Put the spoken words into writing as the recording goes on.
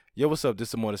Yo, what's up? This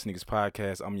is the More Than Sneakers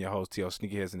podcast. I'm your host, T.O.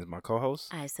 Sneakerheads, and this is my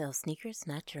co-host. I sell sneakers,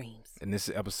 not dreams. And this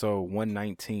is episode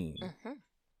 119. Mm-hmm.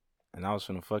 And I was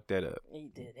finna fuck that up. You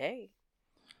did, hey.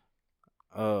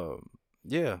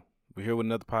 Yeah, we're here with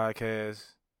another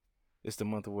podcast. It's the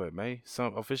month of what, May?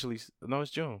 No,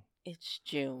 it's June. It's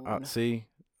June. See,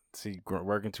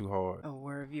 working too hard. Oh,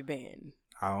 where have you been?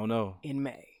 I don't know. In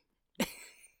May.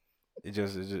 It's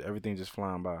just everything just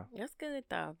flying by. That's good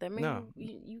though. That means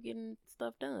you getting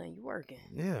stuff done. You working.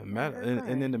 Yeah, matter.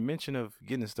 And then the mention of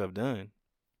getting stuff done.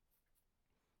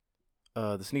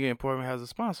 The Sneaker Emporium has a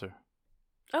sponsor.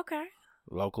 Okay.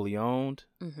 Locally owned,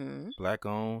 Mm-hmm. black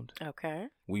owned. Okay.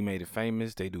 We made it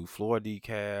famous. They do floor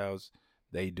decals.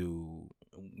 They do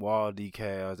wall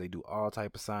decals. They do all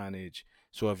type of signage.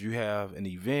 So if you have an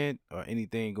event or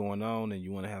anything going on and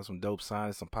you want to have some dope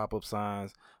signs, some pop-up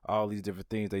signs, all these different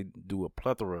things, they do a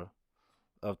plethora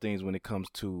of things when it comes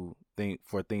to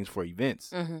things for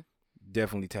events. Mm-hmm.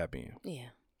 Definitely tap in.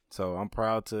 Yeah. So I'm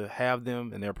proud to have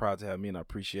them, and they're proud to have me, and I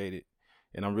appreciate it.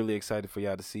 And I'm really excited for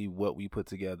y'all to see what we put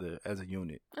together as a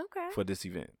unit for this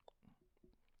event.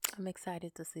 I'm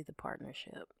excited to see the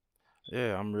partnership.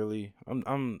 Yeah,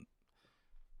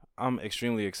 I'm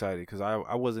extremely excited because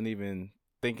I wasn't even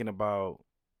thinking about,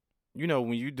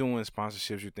 when you're doing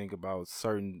sponsorships, you think about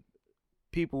certain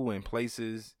people and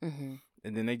places, Mm-hmm.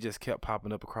 and then they just kept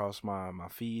popping up across my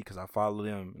feed because I follow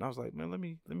them, and I was like, man, let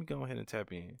me go ahead and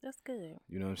tap in. That's good.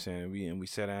 You know what I'm saying? We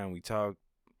sat down, we talked,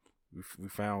 we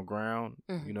found ground.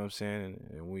 Mm-hmm. You know what I'm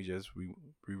saying, and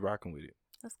we rocking with it.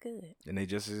 That's good. And they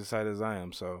just as excited as I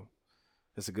am, so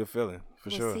it's a good feeling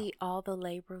for sure. We'll see all the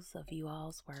labors of you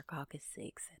all's work August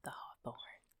 6th at the Hawthorne.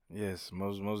 Yes,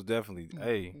 most definitely. Mm-hmm.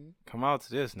 Hey, come out to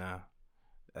this now.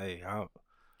 Hey,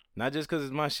 not just because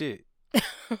it's my shit,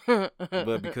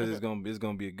 but because it's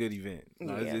gonna be a good event.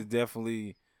 No, Yeah. it's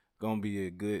definitely gonna be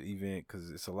a good event because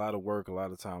it's a lot of work, a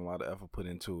lot of time, a lot of effort put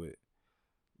into it.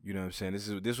 You know what I'm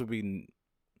saying? This would be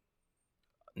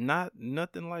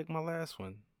nothing like my last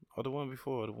one or the one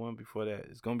before that.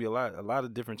 It's gonna be a lot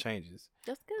of different changes.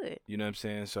 That's good. You know what I'm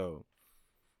saying? So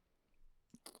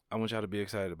I want y'all to be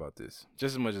excited about this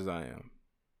just as much as I am.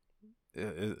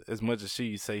 As much as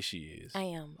she say she is. I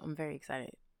am. I'm very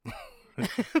excited. I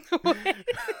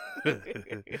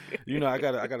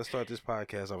gotta start this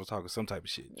podcast. I was talking some type of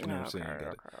shit. You know what I'm saying?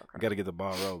 I gotta get the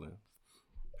ball rolling.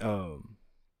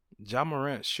 Ja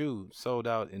Morant's shoe sold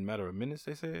out in a matter of minutes,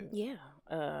 they said. Yeah.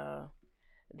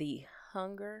 The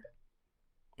Hunger.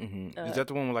 Mm-hmm. Is that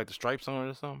the one with like the stripes on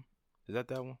it or something? Is that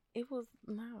one? It was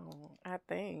no. I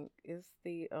think it's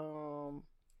the I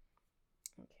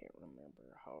can't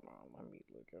remember. Hold on, let me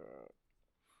look it up.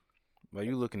 While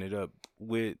you looking it up,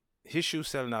 with his shoe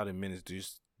selling out in minutes,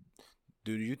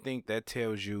 do you think that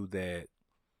tells you that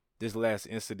this last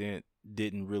incident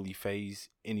didn't really faze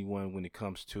anyone when it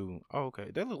comes to? Oh,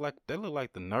 okay, that look like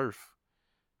the Nerf.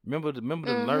 Remember the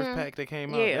Nerf pack that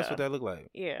came out? Yeah. That's what that looked like.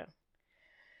 Yeah.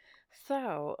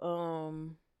 So,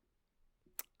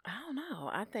 I don't know.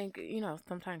 I think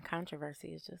sometimes controversy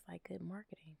is just like good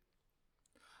marketing.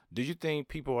 Do you think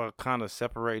people are kind of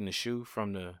separating the shoe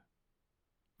from the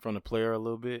player a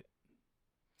little bit?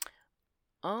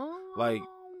 Like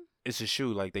it's a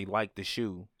shoe, like they like the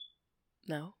shoe.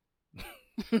 No.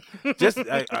 Just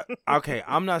okay.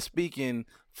 I'm not speaking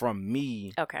from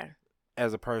me. Okay.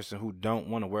 As a person who don't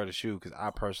want to wear the shoe because I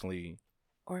personally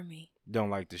or me don't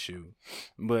like the shoe,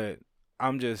 but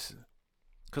I'm just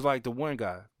because like the one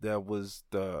guy that was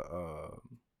the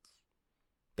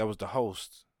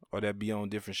host or that be on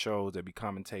different shows that be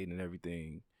commentating and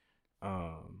everything.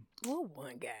 What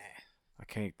one guy? I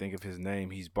can't think of his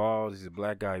name. He's bald. He's a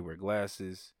black guy. He wear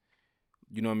glasses.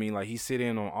 You know what I mean? Like he sit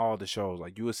in on all the shows.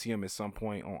 Like you will see him at some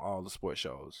point on all the sports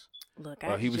shows. Look,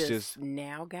 he was just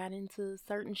now got into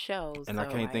certain shows, and I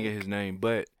can't think of his name.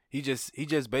 But he just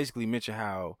basically mentioned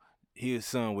how his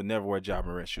son would never wear Ja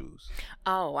Morant shoes.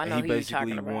 Oh, I know. And he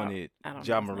basically wanted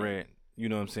Ja Morant, you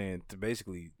know what I'm saying, to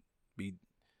basically be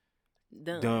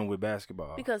done with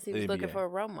basketball because he was looking for a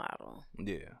role model.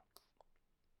 Yeah,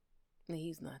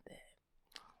 he's not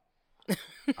that.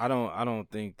 I don't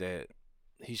think that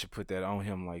he should put that on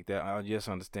him like that. I just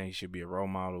understand he should be a role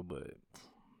model, but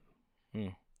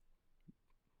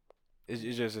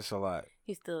it's a lot.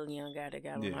 He's still a young guy that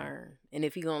gotta learn. And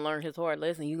if he's gonna learn his hard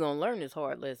lesson, you're gonna learn his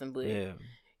hard lesson, but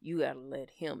you gotta let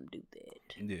him do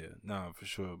that. Yeah, no, for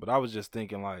sure. But I was just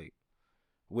thinking, like,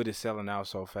 with it selling out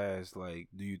so fast, like,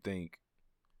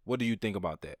 what do you think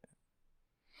about that?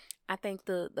 I think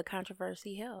the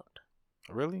controversy helped.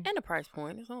 Really? And the price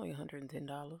point is only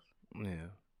 $110. Yeah.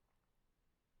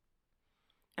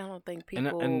 I don't think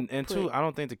people and too, I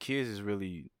don't think the kids is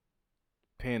really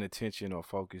paying attention or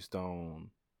focused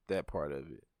on that part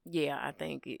of it. Yeah, I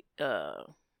think the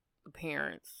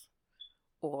parents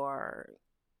or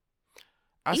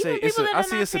I even say people that are not I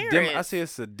parents. say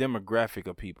it's a demographic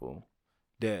of people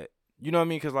that, you know what I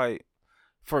mean? Because like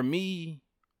for me,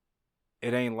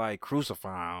 it ain't like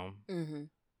crucify them. Mm-hmm.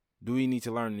 Do we need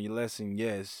to learn the lesson?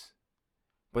 Yes,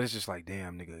 but it's just like,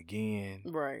 damn, nigga, again,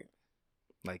 Right.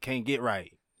 like can't get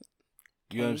right.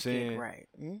 You know what I'm saying? Right.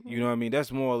 Mm-hmm. You know what I mean?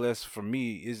 That's more or less for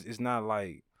me. It's not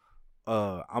like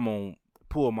I'm gonna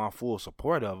pull my full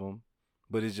support of them,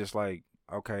 but it's just like,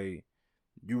 okay,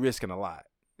 you risking a lot.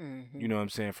 Mm-hmm. You know what I'm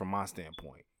saying? From my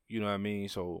standpoint, you know what I mean.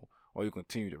 So, or you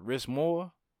continue to risk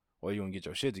more, or you gonna get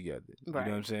your shit together. You Right.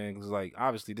 know what I'm saying? Because like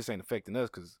obviously this ain't affecting us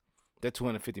because that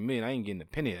 250 million, I ain't getting a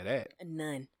penny of that.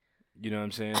 None. You know what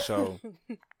I'm saying? So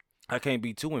I can't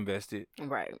be too invested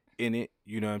right. in it.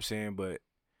 You know what I'm saying? But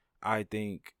I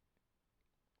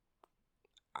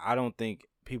don't think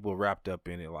people wrapped up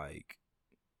in it like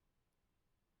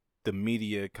the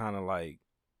media kind of like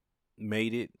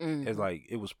made it as like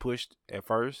it was pushed at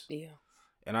first. Yeah.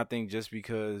 And I think just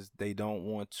because they don't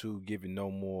want to give it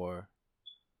no more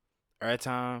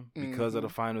airtime because of the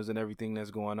finals and everything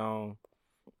that's going on,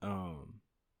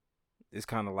 it's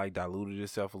kind of like diluted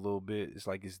itself a little bit. It's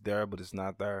like it's there, but it's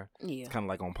not there. Yeah. It's kind of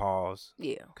like on pause.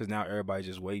 Yeah. Because now everybody's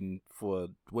just waiting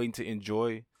to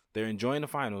enjoy. They're enjoying the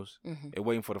finals and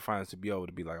waiting for the finals to be able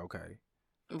to be like, okay,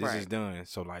 this is done.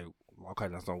 So like, okay,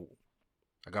 so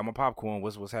I got my popcorn.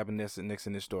 What's happening next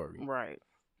in this story? Right.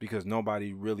 Because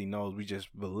nobody really knows. We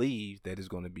just believe that it's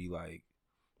going to be like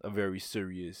a very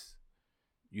serious,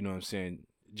 you know what I'm saying,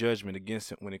 judgment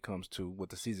against it when it comes to what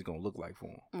the season going to look like for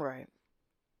him. Right.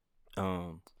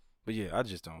 But yeah, I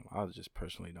just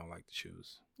personally don't like the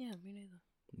shoes. Yeah, me neither.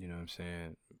 You know what I'm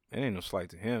saying? It ain't no slight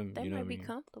to him. They you know might what be I mean?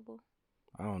 comfortable.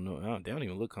 I don't know. They don't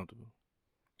even look comfortable.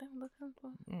 They don't look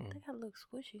comfortable. They gotta look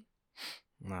squishy.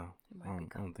 No, I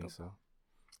don't think so.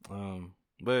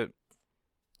 But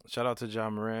shout out to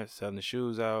John Morant selling the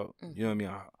shoes out. You know what I mean?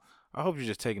 I hope you're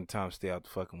just taking the time to stay out the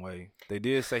fucking way. They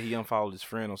did say he unfollowed his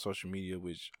friend on social media,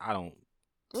 which I don't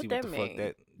see what the fuck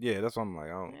that. Yeah, that's what I'm like.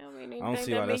 I don't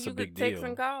see why that's a big deal. Text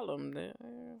and call him.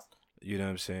 You know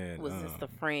what I'm saying? Was this the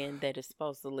friend that is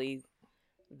supposed to leave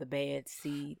the bad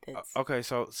seed? That's okay.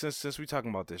 So since we talking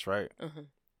about this, right?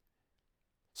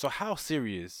 So how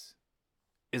serious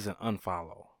is an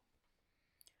unfollow?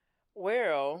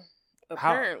 Well,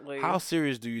 apparently, how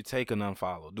serious do you take an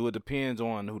unfollow? Do it depends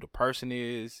on who the person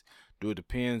is? Do it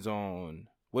depends on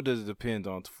what does it depend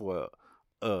on for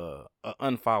a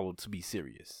unfollow to be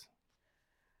serious?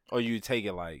 Or you take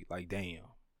it like damn?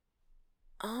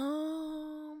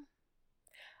 I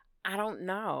don't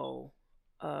know.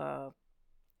 I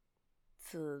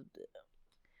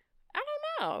don't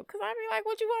know, cause I be like,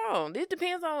 what you want? It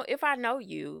depends on if I know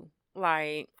you.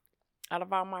 Like, out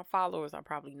of all my followers, I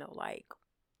probably know like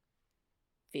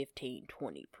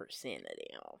 15-20%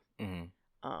 of them.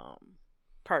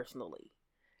 Personally.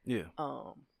 Yeah.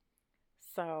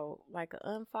 So like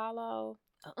an unfollow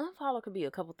could be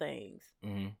a couple things.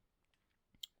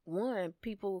 One,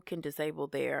 people can disable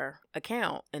their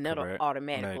account and that'll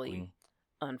automatically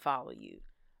unfollow you.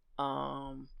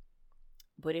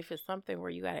 But if it's something where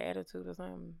you got an attitude or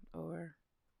something, or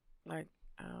like,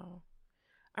 I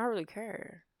don't really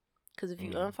care. Because if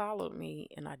you unfollowed me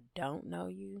and I don't know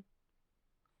you,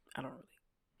 I don't really.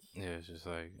 Yeah, it's just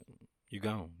like, you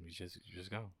gone. You just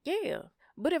gone. Yeah.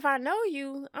 But if I know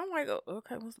you, I'm like, oh,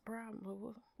 okay, what's the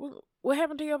problem? What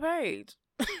happened to your page?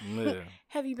 Yeah.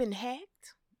 Have you been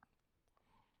hacked?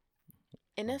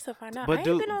 And that's if I know. But I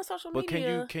ain't been on social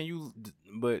media. But can you,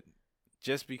 but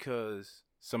just because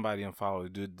somebody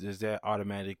unfollowed, does that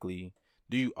automatically,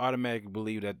 do you automatically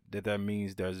believe that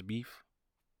means there's beef?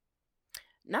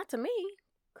 Not to me,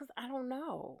 because I don't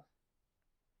know.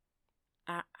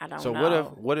 I don't know. So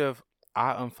what if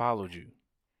I unfollowed you,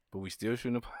 but we still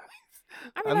shouldn't have?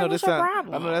 I know what's your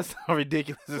problem? I know that sounds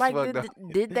ridiculous as like, fuck.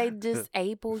 Did they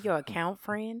disable your account,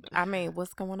 friend? I mean,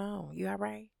 what's going on? You all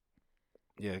right?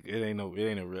 Yeah, it ain't no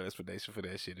real explanation for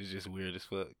that shit. It's just weird as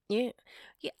fuck. Yeah.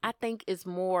 I think it's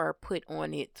more put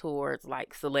on it towards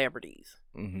like celebrities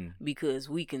because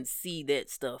we can see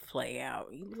that stuff play out.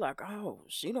 You be like, oh,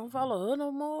 she don't follow her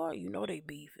no more. You know they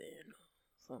beefing,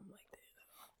 something like that.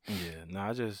 Yeah, no,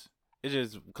 it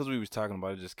just because we was talking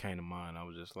about it, just came to mind. I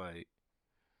was just like,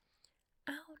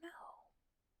 I don't know.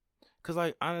 Cause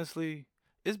like honestly,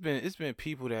 it's been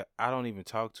people that I don't even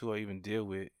talk to or even deal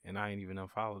with, and I ain't even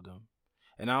unfollowed them.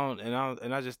 And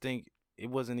I just think it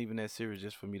wasn't even that serious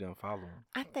just for me to unfollow him.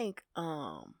 I think,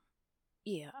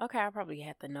 yeah, okay, I probably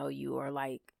have to know you or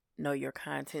like know your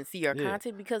content, see your Yeah.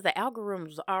 content, because the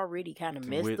algorithm's already kind of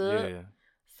messed With, up. yeah.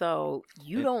 So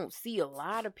you And- don't see a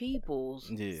lot of people's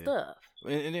Yeah. stuff.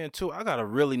 And then too, I gotta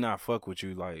really not fuck with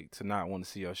you, like, to not want to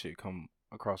see your shit come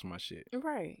across my shit.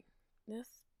 Right.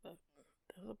 That's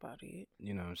about it.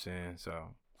 You know what I'm saying?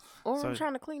 So Or I'm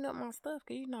trying to clean up my stuff,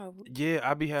 cause yeah,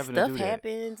 I be having stuff to do that.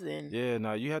 happens and Yeah,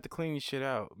 no, you have to clean your shit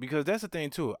out, because that's the thing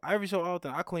too. Every so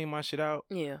often, I clean my shit out.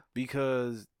 Yeah.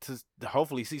 Because to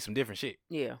hopefully see some different shit.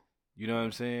 Yeah. You know what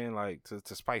I'm saying? Like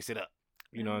to spice it up.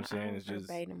 You know what I'm saying? It's just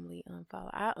verbatimly unfollow.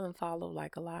 I unfollow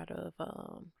like a lot of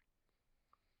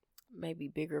maybe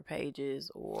bigger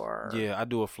pages or yeah, I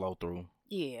do a flow through.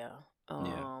 Yeah.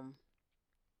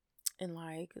 And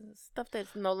like stuff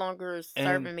that's no longer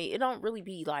serving me. It don't really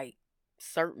be like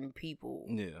certain people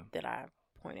that I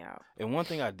point out. And one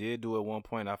thing I did do at one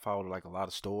point, I followed like a lot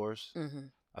of stores. Mm-hmm.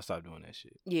 I stopped doing that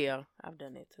shit. Yeah, I've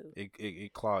done that too.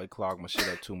 It clogged my shit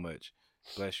up too much.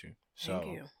 Bless you.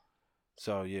 Thank you.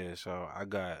 So yeah, so I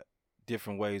got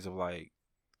different ways of like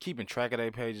keeping track of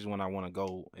their pages when I want to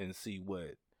go and see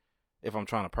what, if I'm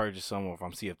trying to purchase something, or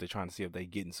if they're trying to see if they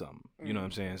getting something. You know what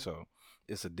I'm saying? So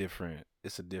it's a different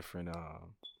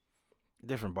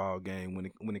different ball game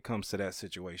when it comes to that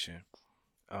situation.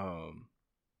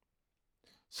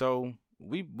 So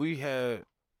we had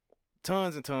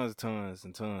tons and tons and tons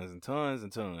and tons and tons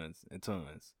and tons and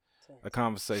tons of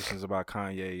conversations about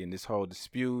Kanye and this whole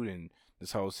dispute and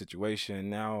this whole situation.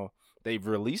 Now they've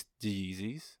released the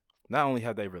Yeezys. Not only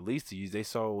have they released the Yeezys, they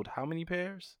sold how many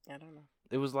pairs? I don't know.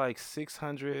 It was like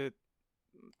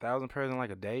 600,000 pairs in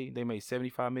like a day. They made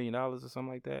 $75 million or something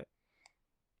like that.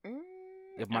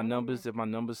 If my numbers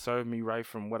serve me right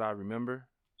from what I remember.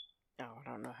 Oh, I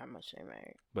don't know how much they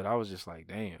made. But I was just like,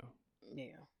 damn.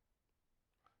 Yeah.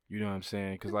 You know what I'm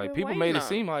saying? Because like people made it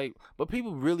seem like, but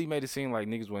people really made it seem like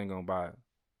niggas wasn't gonna buy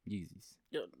Yeezys.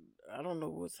 I don't know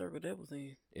what circle that was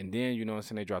in. And then, you know what I'm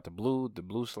saying, they dropped the blue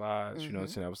slides. You know what I'm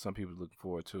saying, that was some people looking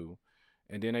forward to.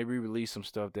 And then they re-released some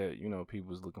stuff that, you know, people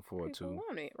was looking forward to.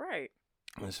 Want it, right?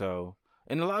 And so,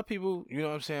 and a lot of people, you know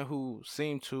what I'm saying, who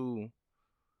seem to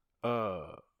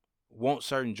want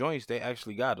certain joints, they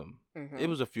actually got them. It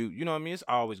was a few, you know what I mean? It's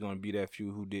always going to be that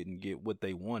few who didn't get what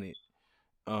they wanted.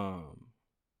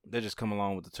 They just come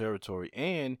along with the territory.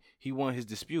 And he won his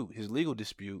legal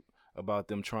dispute about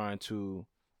them trying to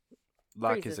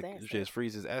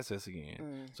freeze his assets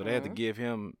again. So they had to give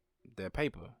him that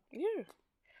paper. Yeah.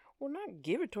 Well, not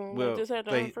give it to him. Well, they just had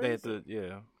to unfreeze it.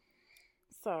 Yeah.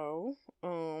 So,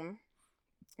 let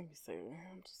me see.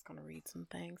 I'm just gonna read some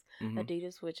things.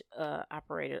 Adidas, which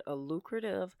operated a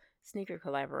lucrative sneaker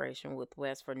collaboration with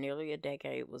West for nearly a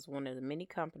decade, was one of the many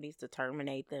companies to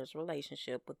terminate their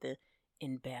relationship with the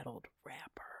embattled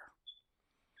rapper.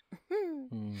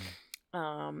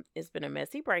 It's been a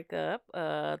messy breakup.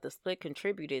 The split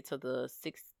contributed to the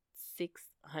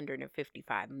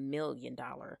 $655 million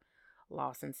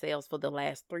loss in sales for the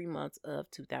last 3 months of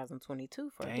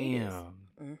 2022 for Adidas.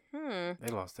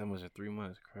 They lost that much in 3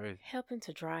 months. Crazy. Helping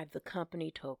to drive the company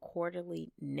to a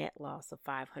quarterly net loss of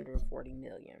 $540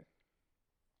 million.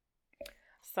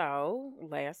 So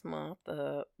last month,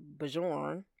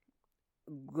 Bjorn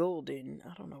Gulden,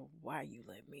 I don't know why you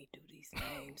let me do these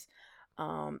names,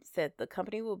 said the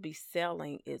company will be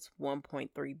selling its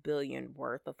 $1.3 billion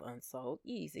worth of unsold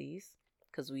Yeezys,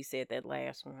 because we said that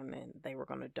last one, and they were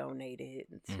going to donate it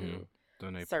to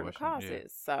certain causes. Yeah.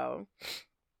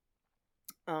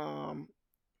 So,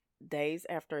 days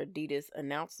after Adidas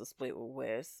announced the split with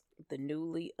West, the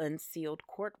newly unsealed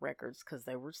court records, because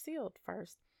they were sealed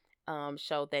first,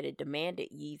 showed that it demanded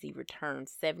Yeezy return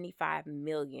 $75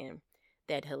 million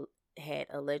that had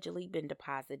allegedly been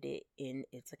deposited in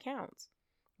its accounts.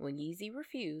 When Yeezy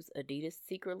refused, Adidas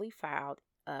secretly filed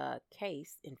a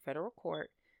case in federal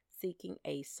court seeking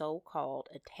a so-called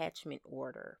attachment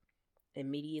order,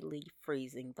 immediately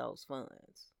freezing those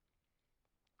funds.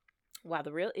 While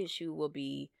the real issue will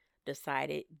be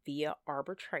decided via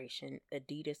arbitration,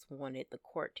 Adidas wanted the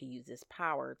court to use its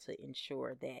power to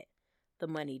ensure that the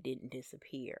money didn't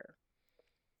disappear.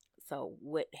 So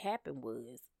what happened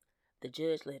was the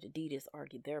judge let Adidas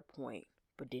argue their point,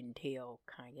 but didn't tell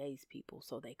Kanye's people,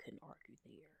 so they couldn't argue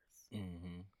theirs.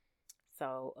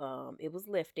 So it was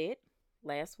lifted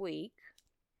last week,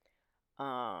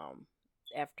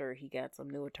 after he got some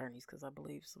new attorneys, because I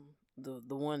believe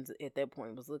the ones at that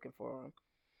point was looking for him,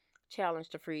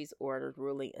 challenged the freeze order,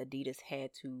 ruling Adidas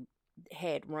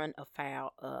had run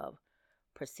afoul of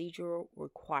procedural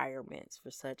requirements for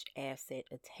such asset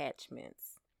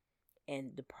attachments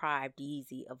and deprived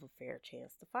Yeezy of a fair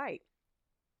chance to fight.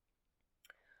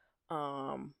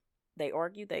 They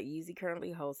argue that Yeezy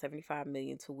currently holds $75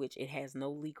 million, to which it has no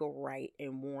legal right,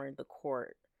 and warned the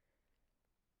court,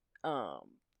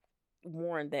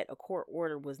 warned that a court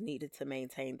order was needed to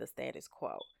maintain the status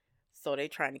quo. So they're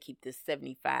trying to keep this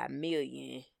 $75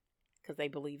 million because they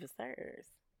believe it's theirs.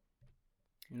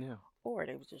 Yeah. Or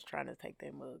they was just trying to take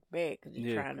that mug back because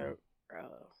they're trying to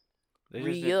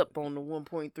re-up on the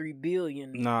 $1.3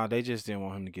 billion. Nah, they just didn't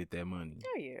want him to get that money.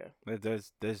 Oh yeah.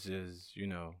 That's just, you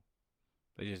know,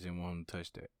 they just didn't want him to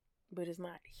touch that. But it's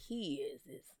not his,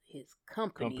 it's his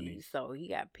company. So he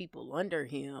got people under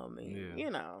him, and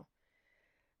you know.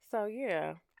 So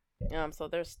yeah. So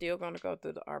they're still going to go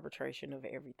through the arbitration of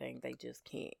everything. They just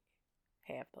can't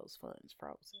have those funds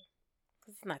frozen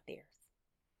because it's not theirs.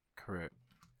 Correct.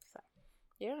 So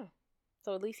yeah.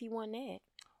 So at least he won that.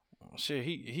 Shit,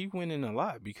 he winning a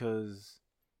lot because,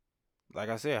 like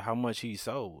I said, how much he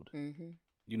sold. Mm-hmm.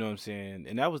 You know what I'm saying?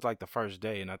 And that was like the first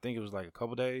day, and I think it was like a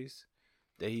couple days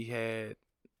that he had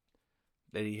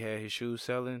his shoes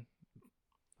selling.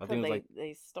 I think it was like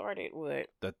they started with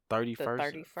the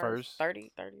 31st.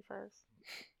 31st.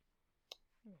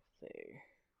 Let's see.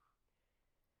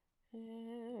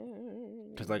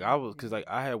 Cause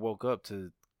I had woke up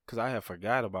to, cause I had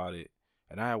forgot about it,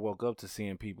 and I had woke up to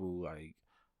seeing people like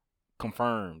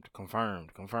confirmed.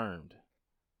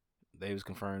 They was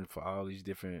confirmed for all these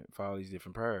different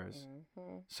pairs.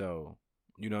 Mm-hmm. So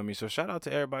you know what I mean. So shout out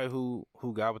to everybody who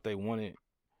got what they wanted.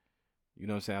 You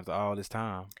know what I'm saying, after all this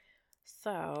time.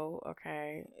 So,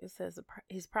 okay, it says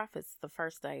his profits the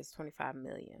first day is $25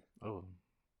 million. Oh.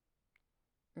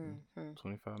 Mm-hmm.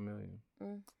 $25 million.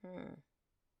 Mm-hmm.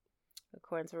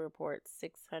 According to reports,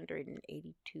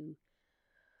 682.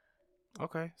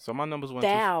 Okay, so my numbers went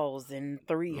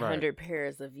 1,300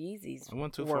 pairs of Yeezys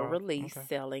were released,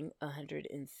 selling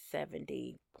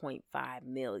 170.5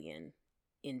 million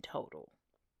in total.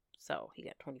 So he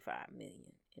got 25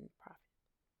 million in profit.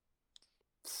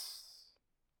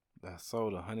 That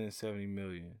sold 170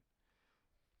 million.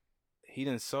 He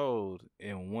done sold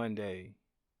in one day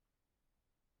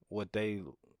what they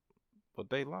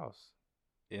lost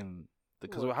in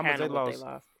because how much they lost?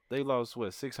 They lost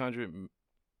what,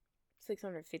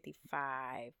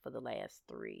 655 for the last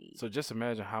 3. So just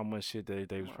imagine how much shit they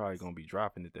was probably gonna be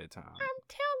dropping at that time. I'm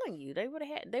telling you, they would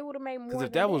have made more. Because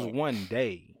if that was one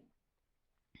day,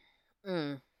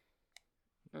 yeah,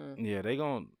 they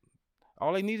gonna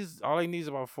all they need is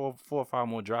about 4 or 5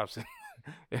 more drops, and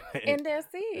that's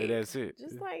it. And that's it.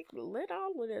 Just like let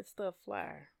all of that stuff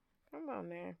fly. Come on,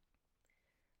 man.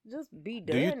 Just be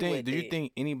done. Do you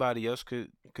think anybody else could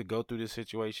go through this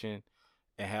situation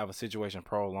and have a situation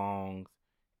prolonged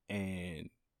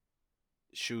and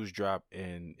shoes drop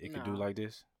and it could do like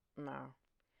this? No.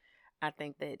 I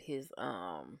think that his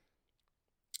a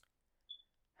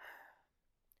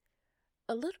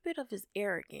little bit of his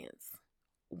arrogance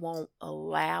won't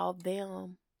allow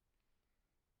them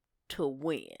to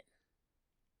win.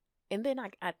 And then I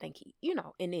think he, and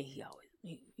then he got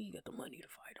the money to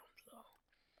fight him. So.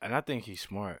 And I think he's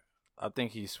smart. I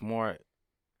think he's smart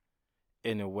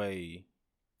in a way.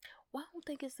 Well, I don't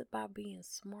think it's about being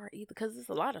smart either, because there's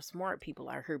a lot of smart people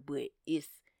out here, but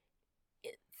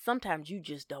sometimes you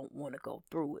just don't want to go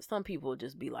through it. Some people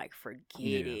just be like,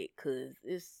 forget it, because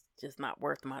it's just not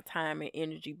worth my time and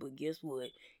energy. But guess what?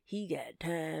 He got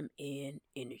time and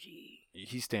energy.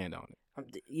 He stand on it.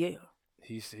 Yeah.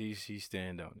 He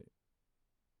stand on it.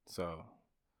 So,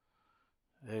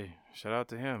 hey, shout out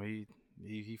to him. He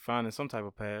finding some type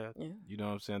of path. Yeah. You know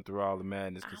what I'm saying, through all the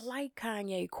madness. I like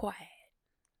Kanye quiet.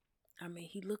 I mean,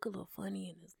 he look a little funny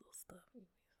in his little stuff.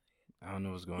 I don't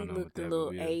know what's going on with that. He looked a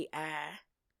little AI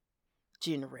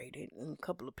generated in a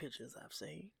couple of pictures I've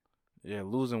seen. Yeah,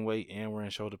 losing weight and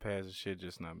wearing shoulder pads and shit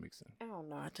just not mixing. I don't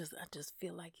know. I just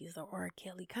feel like he's a R.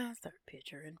 Kelly concert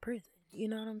picture in prison. You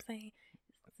know what I'm saying?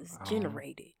 It's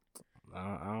generated.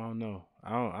 I don't know.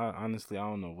 I honestly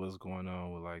don't know what's going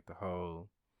on with like the whole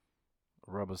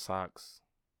rubber socks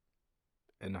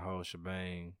and the whole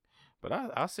shebang. But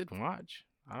I sit and watch.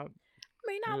 I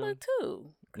look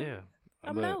too. Yeah.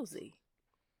 I'm nosy.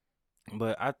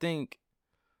 But I think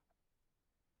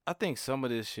some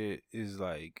of this shit is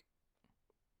like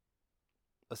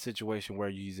a situation where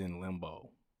he's in limbo.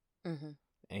 Mm-hmm.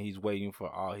 And he's waiting for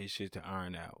all his shit to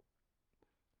iron out.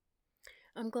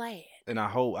 I'm glad. And I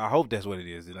hope that's what it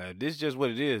is. Like, if this is just what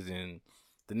it is, then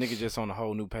the nigga just on a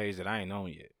whole new page that I ain't on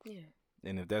yet. Yeah.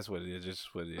 And if that's what it is,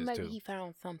 just what it is, maybe he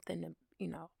found something to,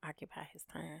 occupy his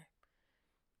time.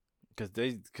 Cause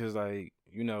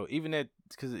even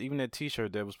that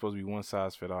T-shirt that was supposed to be one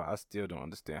size fit all, I still don't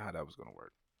understand how that was gonna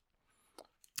work.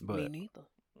 But me neither.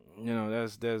 you know,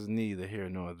 that's neither here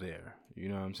nor there. You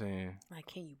know what I'm saying? Like,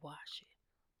 can you wash it?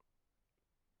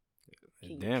 Can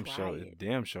you Damn dry show, it?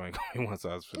 damn show ain't gonna be one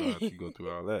size fit all if you go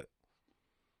through all that.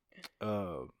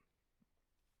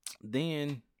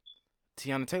 Then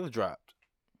Teyana Taylor dropped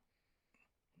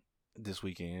this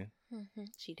weekend.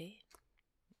 She did.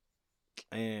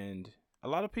 And a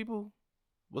lot of people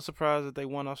were surprised that they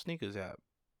won off Sneakers app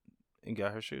and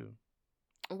got her shoe.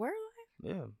 Were they?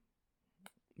 Yeah.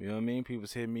 You know what I mean? People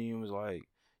hit me and was like,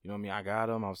 you know what I mean? I got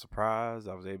them. I was surprised.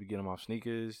 I was able to get them off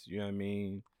Sneakers. You know what I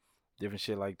mean? Different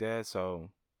shit like that. So,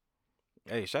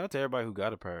 hey, shout out to everybody who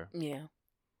got a pair. Yeah.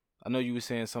 I know you were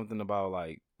saying something about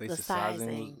like the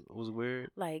sizing was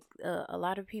weird. Like a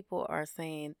lot of people are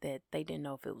saying that they didn't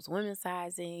know if it was women's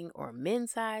sizing or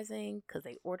men's sizing because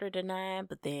they ordered a 9,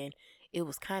 but then it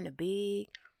was kind of big.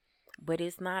 But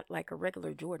it's not like a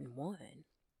regular Jordan 1.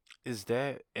 Is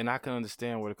that, and I can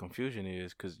understand where the confusion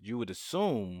is because you would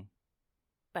assume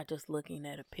by just looking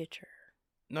at a picture.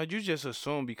 No, you just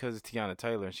assume because it's Teyana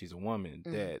Taylor and she's a woman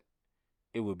that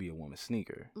it would be a woman's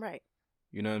sneaker. Right.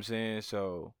 You know what I'm saying?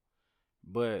 So,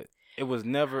 but it was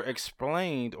never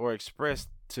explained or expressed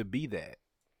to be that.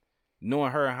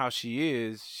 Knowing her and how she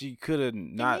is, she could have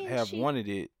not have wanted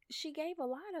it. She gave a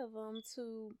lot of them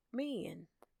to men.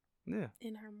 Yeah.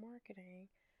 In her marketing.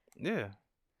 Yeah.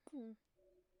 Let's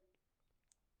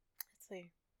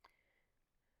see.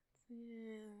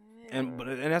 Yeah. And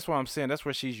that's what I'm saying. That's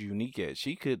where she's unique at.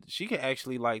 She could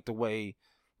actually like the way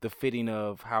the fitting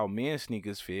of how men's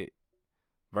sneakers fit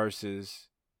versus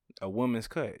a woman's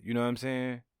cut. You know what I'm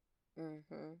saying?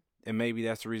 Mm-hmm. And maybe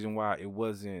that's the reason why it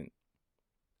wasn't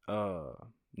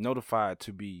notified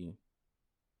to be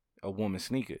a woman's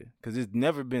sneaker, because it's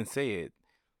never been said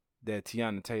that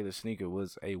Teyana Taylor sneaker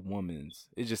was a woman's.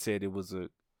 It just said it was a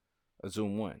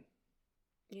Zoom 1.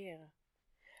 Yeah.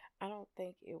 I don't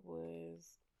think it was.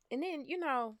 And then, you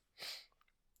know,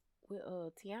 with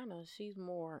Teyana, she's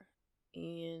more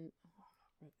in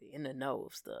the know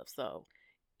of stuff. So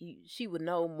she would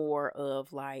know more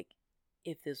of, like,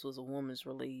 if this was a woman's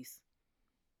release,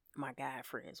 my guy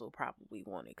friends will probably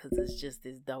want it because it's just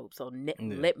as dope. So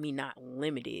let me not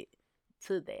limit it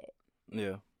to that.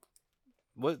 Yeah.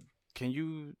 What can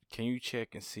you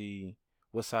check and see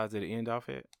what size did it end off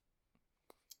at?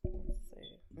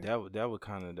 That would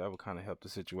kind of help the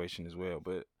situation as well.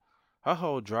 But her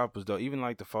whole drop was dope. Even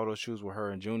like the photo shoots with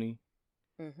her and Junie.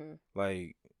 Mm-hmm.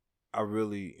 Like, I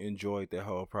really enjoyed that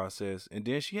whole process. And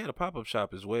then she had a pop-up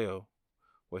shop as well,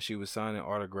 where she was signing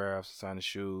autographs, signing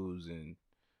shoes, and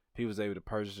people was able to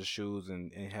purchase the shoes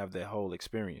and have that whole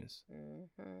experience.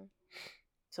 Mm-hmm.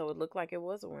 So it looked like it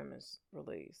was a women's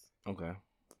release. Okay.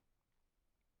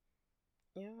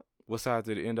 Yeah. What size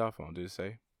did it end off on? Did it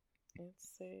say? It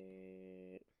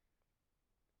said,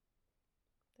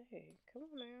 hey, come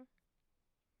on now.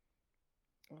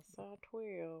 I saw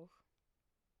 12.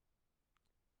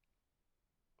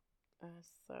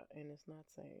 And it's not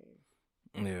saying.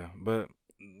 Yeah, but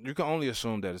you can only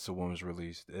assume that it's a woman's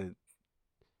release.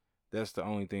 That's the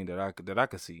only thing that I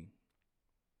could see.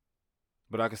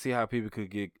 But I can see how people could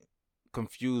get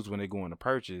confused when they go into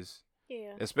purchase.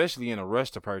 Yeah. Especially in a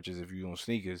rush to purchase if you're on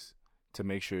sneakers, to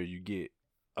make sure you get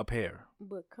a pair.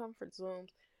 But comfort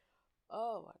zones,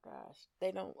 oh my gosh,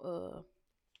 they don't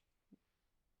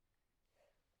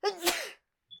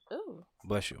Ooh.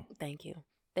 Bless you. Thank you.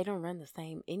 They don't run the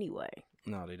same anyway.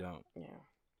 No, they don't. Yeah.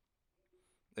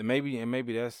 And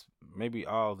maybe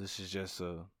all this is just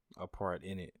a part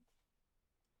in it.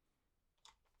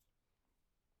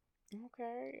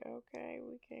 Okay,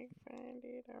 we can't find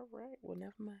it. All right. Well,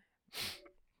 never mind.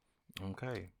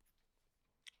 Okay.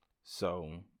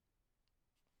 So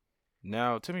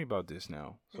now tell me about this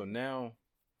now. So now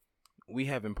we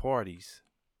having parties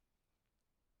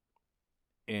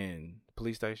in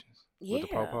police stations with the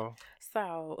po-po.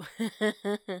 So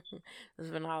it's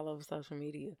been all over social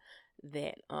media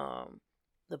that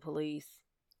the police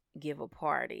give a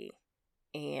party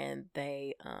and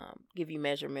they give you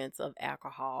measurements of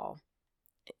alcohol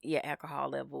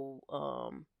level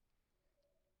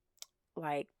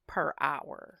like per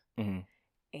hour. Mm-hmm.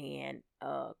 And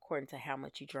according to how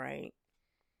much you drank,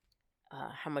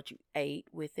 how much you ate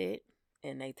with it,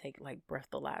 and they take like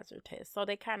breathalyzer tests. So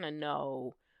they kind of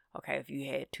know, okay, if you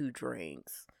had 2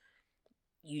 drinks,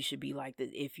 you should be like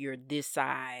this. If you're this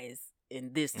size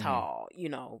and this tall, you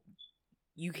know,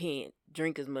 you can't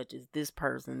drink as much as this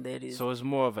person that is. So it's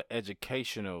more of an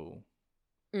educational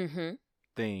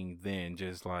thing than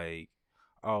just like,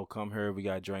 oh, come here, we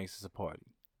got drinks, it's a party.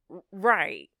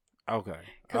 Right. Okay.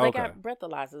 Because they got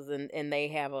breathalyzers and they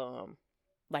have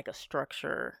like a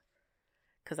structure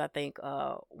Because I think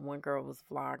one girl was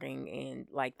vlogging, and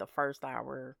like the first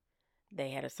hour, they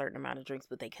had a certain amount of drinks,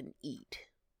 but they couldn't eat.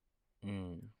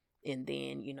 Mm. And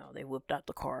then, they whipped out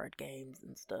the card games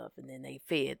and stuff, and then they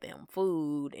fed them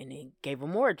food, and then gave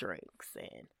them more drinks.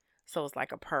 And so it's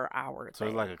like a per hour So thing.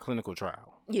 it's like a clinical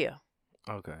trial. Yeah.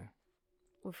 Okay.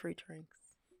 With free drinks.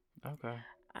 Okay.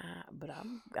 But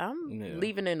I'm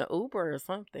leaving in an Uber or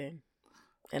something.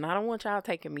 And I don't want y'all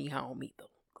taking me home either.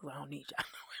 Because I don't need y'all.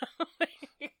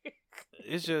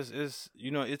 It's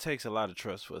it takes a lot of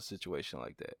trust for a situation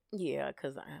like that. Yeah,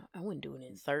 because I wouldn't do it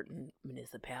in certain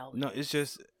municipalities. No, it's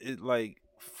just like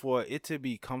for it to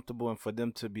be comfortable and for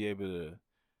them to be able to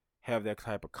have that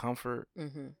type of comfort,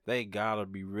 they gotta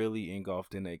be really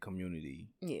engulfed in their community.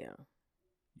 Yeah.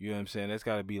 You know what I'm saying? That's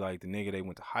gotta be like the nigga they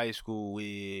went to high school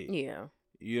with. Yeah.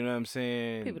 You know what I'm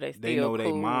saying? People they know cool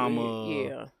they mama. with.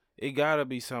 Yeah. It gotta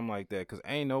be something like that, because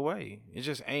ain't no way. It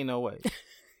just ain't no way.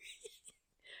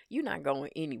 You're not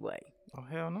going anyway. Oh,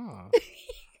 hell no.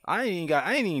 I ain't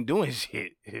even doing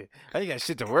shit. I ain't got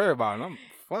shit to worry about. And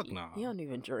fuck no. You don't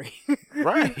even drink.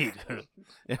 Right.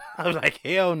 I was like,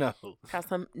 hell no.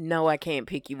 No, I can't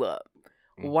pick you up.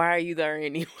 Why are you there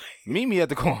anyway? Meet me at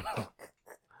the corner.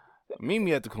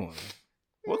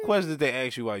 What questions did they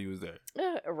ask you while you was there?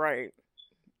 Right.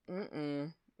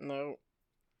 No.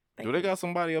 Do they got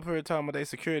somebody up here talking about their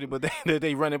security, but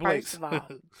they running place? First of all,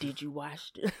 did you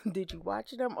watch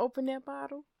them open that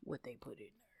bottle? What they put in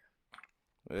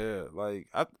there? Yeah, like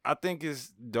I think it's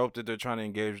dope that they're trying to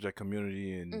engage their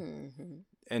community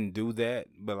and do that,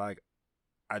 but like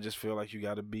I just feel like you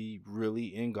got to be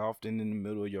really engulfed in the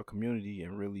middle of your community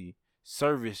and really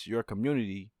service your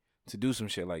community to do some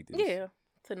shit like this. Yeah,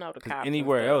 to know the cops.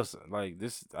 Anywhere else like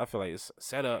this, I feel like it's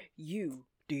set up.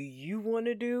 Do you want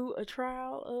to do a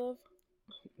trial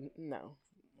of? No.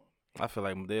 I feel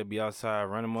like they'll be outside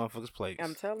running motherfuckers' plates.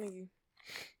 I'm telling you.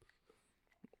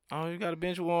 Oh, you got a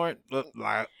bench warrant? Look,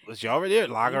 like, she already there.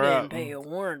 Lock her up. You didn't pay a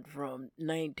warrant from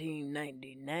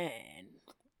 1999.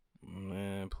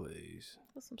 Man, please.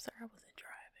 I'm sorry, I wasn't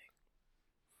driving.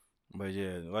 But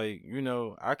yeah, like,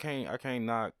 I can't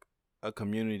knock a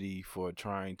community for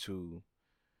trying to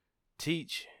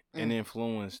teach and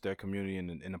influence their community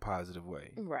in a positive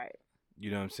way. Right.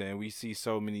 You know what I'm saying? We see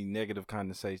so many negative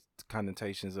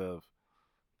connotations of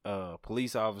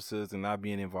police officers and not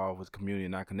being involved with the community,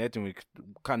 not connecting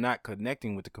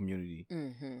with the community.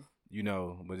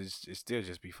 But it's still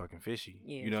just be fucking fishy.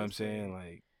 Yeah, you know what I'm saying?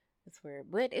 Like, it's weird,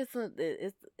 but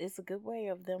it's a good way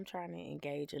of them trying to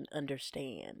engage and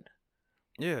understand.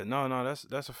 Yeah, no,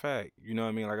 that's a fact. You know what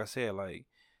I mean? Like I said, like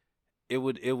it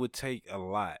would take a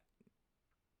lot.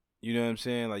 You know what I'm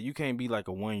saying? Like, you can't be like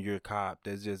a 1-year cop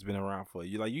that's just been around for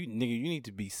you. Like, you need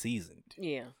to be seasoned.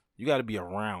 Yeah. You got to be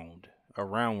around.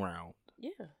 Yeah.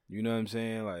 You know what I'm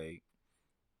saying? Like,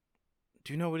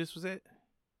 do you know where this was at?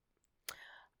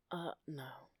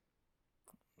 No.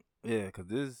 Yeah, because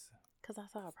I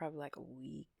saw it probably like a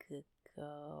week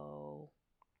ago.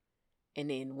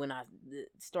 And then when I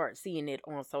start seeing it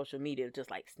on social media, it's just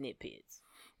like snippets.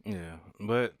 Yeah,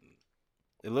 but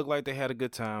it looked like they had a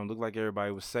good time. Looked like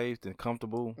everybody was safe and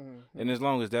comfortable. And as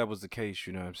long as that was the case,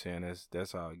 you know what I'm saying,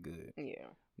 that's all good. Yeah.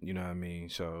 You know what I mean?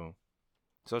 So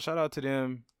shout out to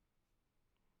them.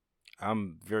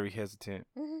 I'm very hesitant.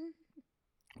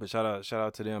 But shout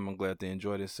out to them. I'm glad they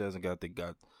enjoyed themselves and got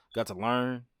to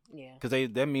learn. Yeah. Because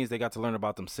that means they got to learn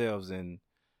about themselves and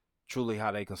truly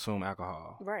how they consume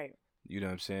alcohol. Right. You know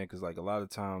what I'm saying? Because like a lot of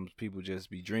times people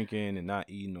just be drinking and not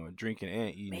eating, or drinking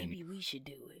and eating. Maybe we should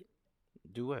do it.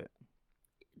 Do what?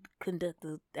 Conduct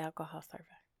the alcohol survey.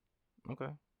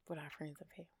 Okay. With our friends and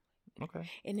family. Okay.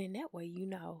 And in that way,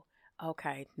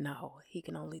 okay, no, he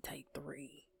can only take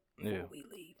 3 before we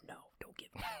leave. No, don't give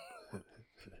him.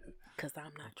 Because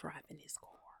I'm not driving his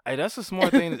car. Hey, that's a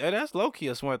smart thing. Hey, that's low key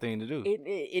a smart thing to do.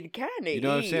 It kind of is. You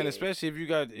know what I'm saying? Especially if you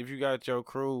got your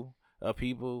crew of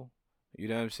people. You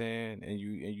know what I'm saying? And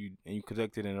you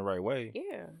conduct it in the right way.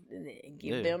 Yeah. And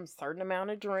give them a certain amount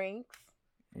of drinks.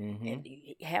 And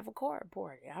have a card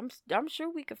party. I'm sure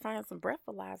we could find some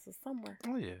breathalyzers somewhere.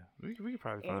 Oh yeah, we could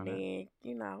probably find that.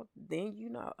 And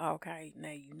then okay,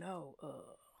 now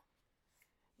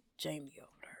Jamie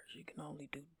over there, she can only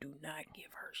do not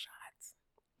give her shots,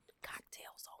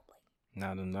 cocktails only.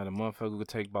 Now the motherfucker could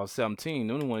take about 17.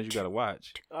 Them the ones you gotta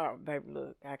watch. Oh baby,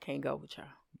 look, I can't go with y'all.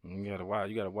 You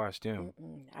gotta watch them.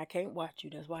 I can't watch you.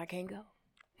 That's why I can't go.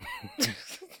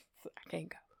 I can't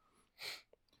go.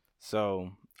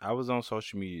 So I was on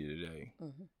social media today,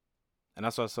 and I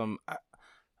saw some. I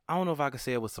don't know if I could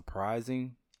say it was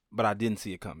surprising, but I didn't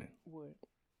see it coming. What?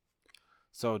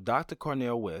 So Dr.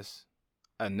 Cornel West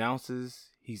announces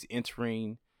he's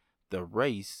entering the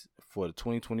race for the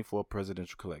 2024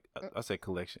 presidential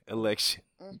election.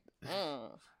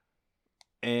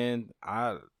 And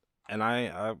I'm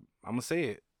gonna say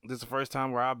it. This is the first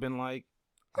time where I've been like,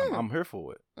 I'm here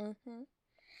for it. Mm-hmm.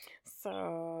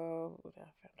 So, I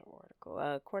found the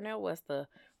article. Cornel West, the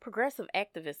progressive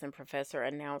activist and professor,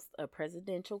 announced a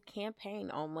presidential campaign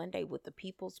on Monday with the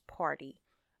People's Party,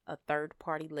 a third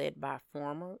party led by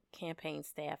former campaign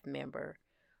staff member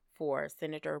for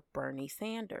Senator Bernie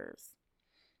Sanders.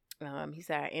 He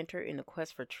said, I enter in the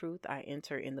quest for truth. I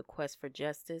enter in the quest for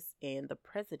justice. And the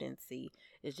presidency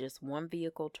is just one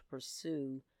vehicle to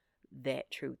pursue that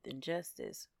truth and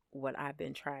justice, what I've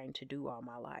been trying to do all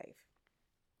my life.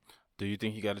 Do you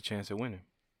think he got a chance at winning?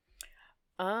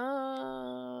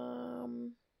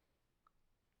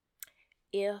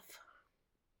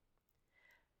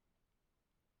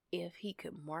 If he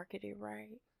could market it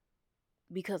right,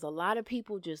 because a lot of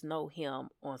people just know him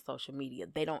on social media.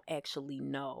 They don't actually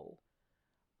know,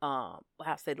 I'll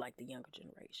say like the younger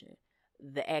generation,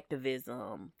 the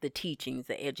activism, the teachings,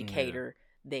 the educator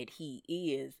that he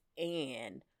is,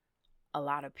 and a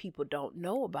lot of people don't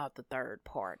know about the third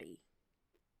party.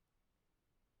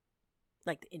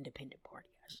 Like the independent party,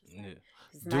 I should say. Yeah.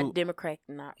 It's not Democrat,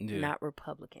 not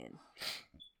Republican.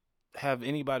 Have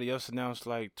anybody else announced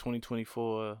like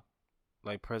 2024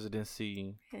 like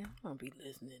presidency? Yeah, I don't be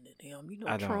listening to them. You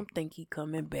know, Trump think he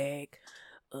coming back.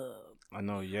 I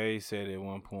know Ye said at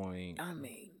one point. I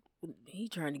mean, he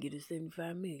trying to get his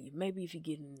 75 million. Maybe if he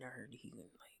get in there, he can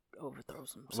like overthrow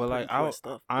some. Well, like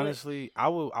stuff. Honestly, I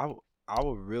will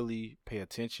really pay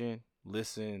attention,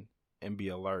 listen, and be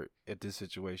alert at this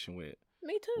situation with.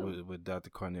 Me too. With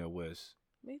Dr. Cornel West.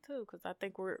 Me too, because I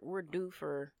think we're due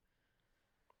for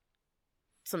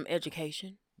some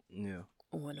education. Yeah.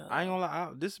 I ain't gonna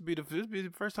lie. This be the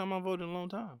first time I voted in a long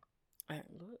time. And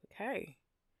look, hey,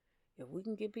 if we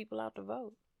can get people out to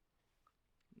vote,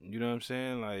 you know what I'm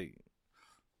saying? Like,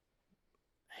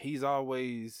 he's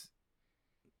always,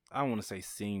 I don't want to say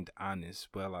seemed honest,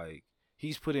 but like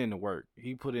he's put in the work.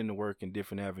 He put in the work in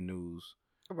different avenues.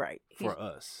 Right. For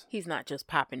us. He's not just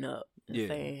popping up and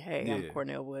saying, hey, I'm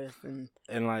Cornel West.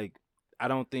 And like, I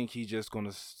don't think he's just going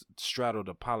to straddle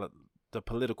the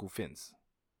political fence.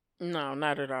 No,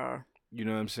 not at all. You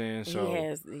know what I'm saying? So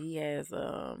he has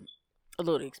a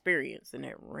little experience in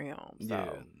that realm. So.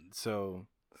 Yeah. So,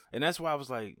 and that's why I was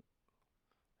like,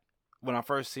 when I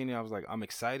first seen it, I was like, I'm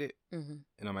excited. Mm-hmm.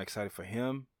 And I'm excited for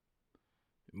him.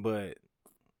 But,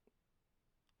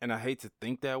 and I hate to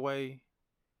think that way.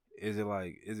 Is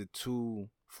it too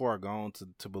far gone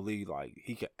to believe like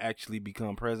he could actually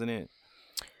become president?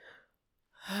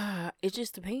 It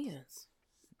just depends.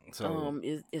 So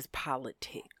is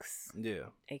politics. Yeah.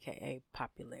 AKA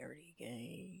popularity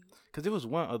game. Because there was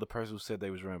one other person who said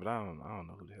they was running, but I don't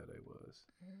know who the hell they was.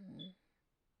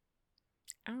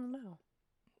 I don't know.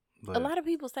 But a lot of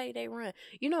people say they run.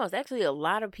 You know, it's actually a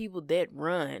lot of people that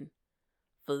run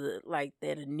for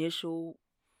that initial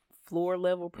floor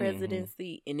level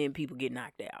presidency, and then people get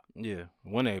knocked out. Yeah,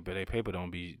 but their paper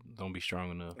don't be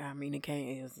strong enough. I mean, it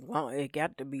can't. It's long. It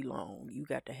got to be long. You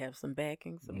got to have some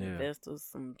backing, some investors,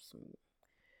 some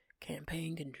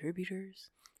campaign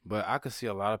contributors. But I could see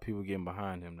a lot of people getting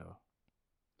behind him though.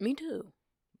 Me too.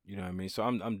 You know what I mean? So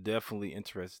I'm definitely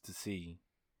interested to see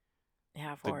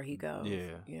how far he goes.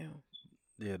 Yeah.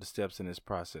 The steps in this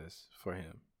process for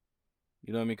him.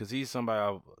 You know what I mean? Because he's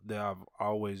somebody that I've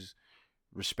always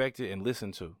respected and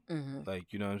listened to. Mm-hmm.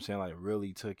 Like, you know what I'm saying? Like,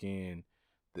 really took in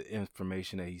the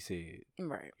information that he said.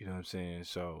 Right. You know what I'm saying?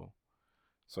 So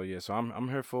I'm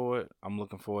here for it. I'm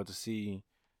looking forward to see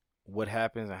what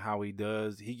happens and how he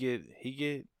does. He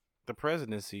get the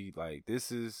presidency. Like,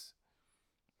 this is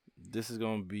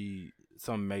gonna be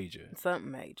something major.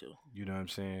 Something major. You know what I'm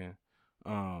saying?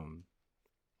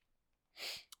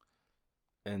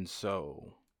 And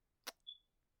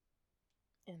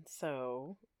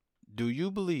so do you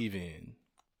believe in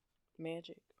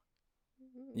magic?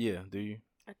 Yeah, do you?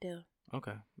 I do.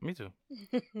 Okay, me too.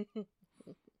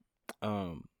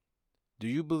 Do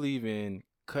you believe in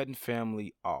cutting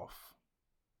family off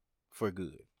for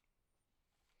good?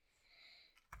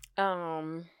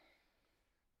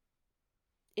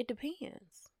 It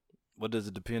depends. What does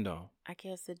it depend on? I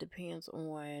guess it depends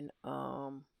on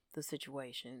the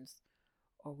situations.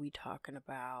 Are we talking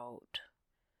about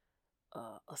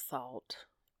assault?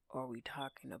 Are we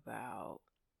talking about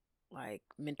like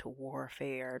mental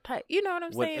warfare type? You know what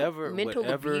I'm saying? Mental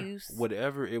abuse.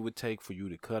 Whatever it would take for you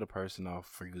to cut a person off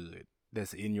for good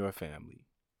that's in your family.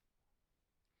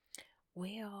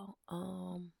 Well,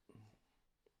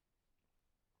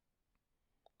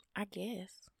 I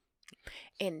guess.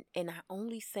 And I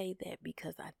only say that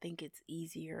because I think it's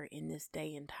easier in this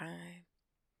day and time,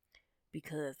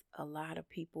 because a lot of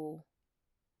people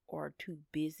are too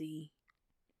busy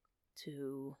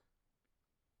to,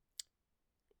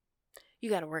 you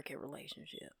got to work at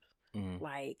relationships. Mm-hmm.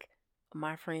 Like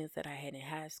my friends that I had in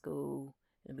high school,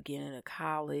 in the beginning of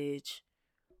college,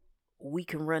 we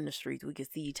can run the streets. We can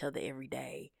see each other every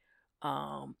day.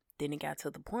 Then it got to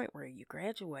the point where you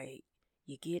graduate,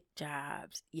 you get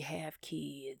jobs, you have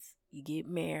kids, you get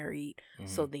married. Mm-hmm.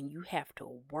 So then you have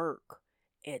to work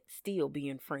at still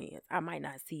being friends. I might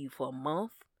not see you for a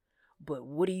month, but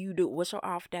what do you do? What's your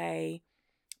off day?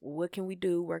 What can we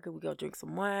do? Where can we go drink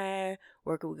some wine?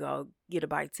 Where can we go get a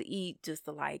bite to eat just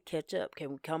to like catch up? Can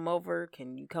we come over?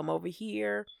 Can you come over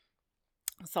here?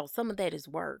 So some of that is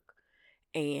work.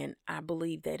 And I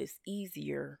believe that it's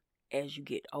easier as you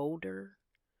get older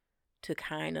to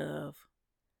kind of,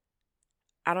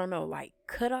 I don't know, like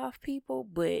cut off people.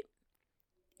 But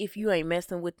if you ain't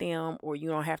messing with them or you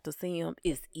don't have to see them,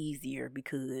 it's easier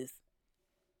because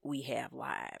we have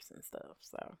lives and stuff.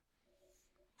 So.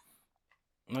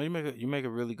 No, you make a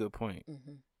really good point.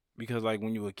 Mm-hmm. Because like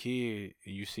when you're a kid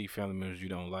and you see family members you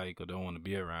don't like or don't want to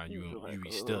be around, you like,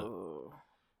 be stuck.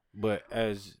 But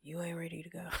as you ain't ready to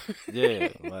go. Yeah,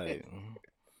 like.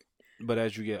 But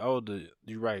as you get older,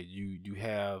 you're right. You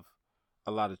have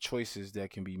a lot of choices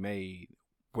that can be made.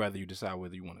 Whether you decide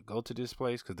whether you want to go to this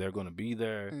place because they're going to be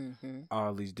there. Mm-hmm.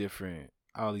 All these different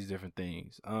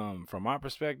things. From my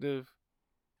perspective,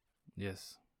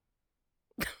 yes,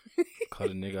 cut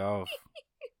a nigga off.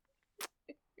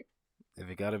 If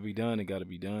it gotta be done, it gotta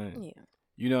be done. Yeah.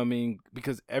 You know what I mean?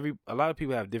 Because a lot of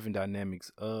people have different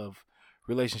dynamics of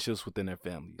relationships within their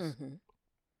families. Mm-hmm.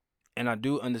 And I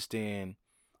do understand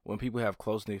when people have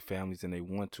close-knit families and they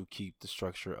want to keep the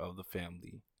structure of the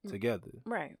family together.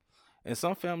 Right. And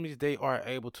some families, they are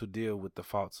able to deal with the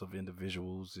faults of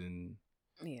individuals and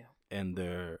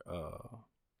their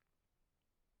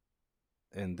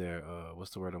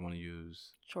what's the word I want to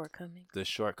use? Shortcomings. The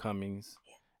shortcomings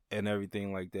and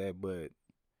everything like that. But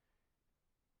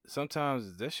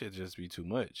sometimes that shit just be too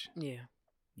much. Yeah.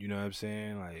 You know what I'm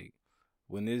saying? Like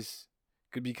when this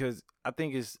could, because I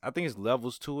think it's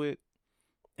levels to it.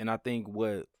 And I think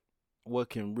what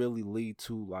can really lead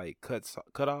to like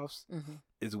cutoffs mm-hmm.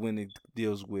 is when it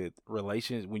deals with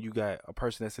relations, when you got a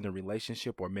person that's in a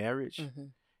relationship or marriage, mm-hmm.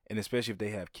 and especially if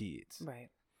they have kids. Right.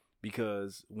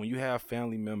 Because when you have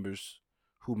family members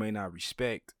who may not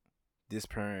respect this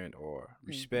parent or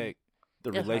respect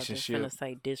the relationship, I was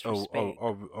gonna say disrespect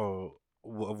or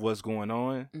of what's going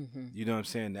on, mm-hmm. you know what I'm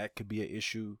saying? That could be an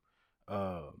issue.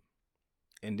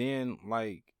 And then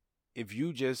like if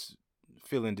you just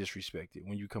feeling disrespected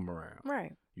when you come around,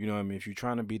 right? You know what I mean? If you're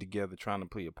trying to be together, trying to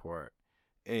play a part,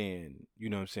 and you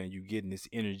know what I'm saying, you getting this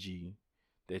energy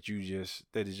that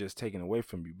is just taken away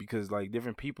from you, because like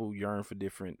different people yearn for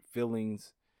different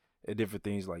feelings and different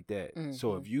things like that. Mm-hmm.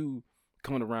 So if you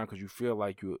coming around because you feel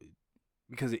like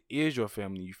because it is your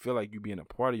family, you feel like you being a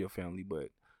part of your family, but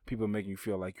people are making you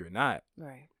feel like you're not,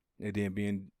 right? And then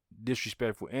being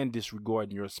disrespectful and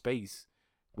disregarding your space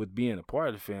with being a part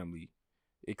of the family,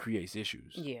 it creates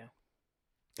issues. Yeah.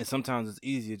 And sometimes it's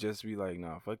easier just to be like,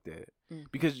 nah, fuck that. Mm-hmm.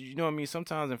 Because you know what I mean?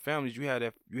 Sometimes in families you had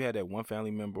that one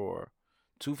family member or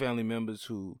two family members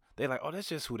who they like, oh, that's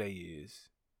just who they is.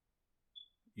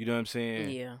 You know what I'm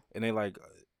saying? Yeah. And they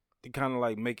kind of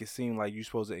like make it seem like you're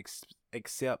supposed to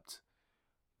accept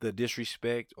the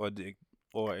disrespect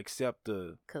or accept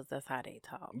the, because that's how they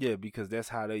talk. Yeah, because that's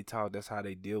how they talk. That's how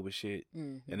they deal with shit,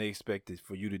 and they expect it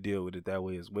for you to deal with it that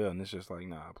way as well. And it's just like,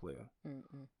 nah, player.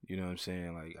 You know what I'm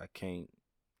saying? Like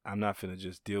I'm not finna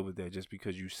just deal with that just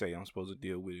because you say I'm supposed to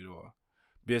deal with it, or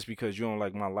just because you don't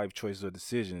like my life choices or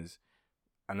decisions,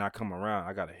 and I come around,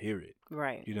 I gotta hear it.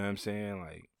 Right. You know what I'm saying?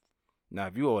 Like, now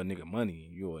if you owe a nigga money,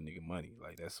 you owe a nigga money.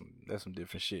 Like that's some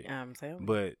different shit. I'm saying.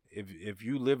 But if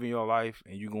you living your life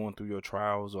and you going through your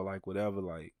trials or like whatever,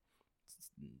 like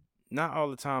not all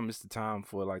the time it's the time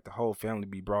for like the whole family to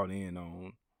be brought in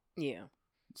on. Yeah.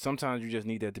 Sometimes you just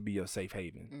need that to be your safe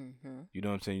haven. Mm-hmm. You know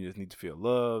what I'm saying? You just need to feel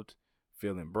loved,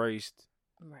 feel embraced.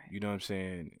 Right. You know what I'm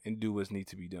saying? And do what's need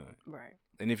to be done. Right.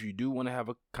 And if you do want to have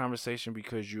a conversation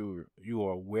because you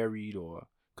are worried or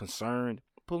concerned,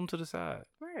 pull them to the side.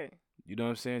 Right. You know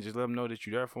what I'm saying? Just let them know that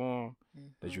you're there for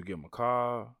them, that you give them a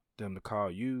call, them to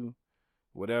call you,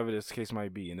 whatever this case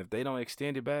might be. And if they don't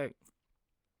extend it back,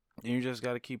 then you just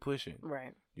got to keep pushing.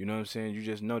 Right. You know what I'm saying? You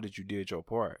just know that you did your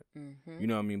part. You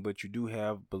know what I mean? But you do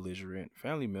have belligerent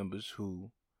family members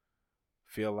who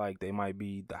feel like they might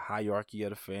be the hierarchy of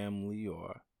the family,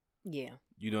 or, yeah,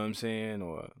 you know what I'm saying?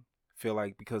 Or feel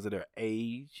like because of their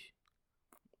age,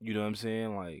 You know what I'm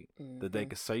saying? Like that they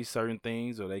can say certain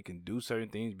things or they can do certain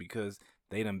things because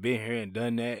they done been here and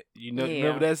done that. You know,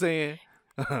 remember Yeah. that saying?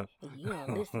 You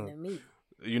don't listen to me.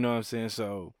 You know what I'm saying?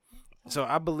 So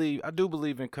I do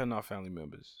believe in cutting off family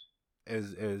members,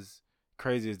 as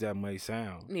crazy as that may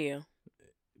sound. Yeah.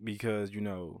 Because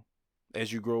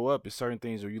as you grow up, it's certain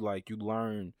things where you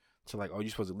learn to oh, you're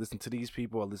supposed to listen to these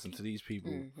people or listen to these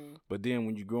people. Mm-hmm. But then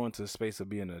when you grow into the space of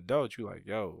being an adult, you're like,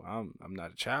 yo, I'm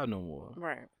not a child no more.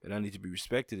 Right. And I need to be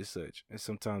respected as such. And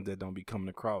sometimes that don't be coming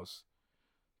across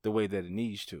the way that it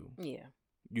needs to. Yeah.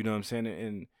 You know what I'm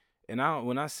saying? And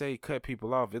when I say cut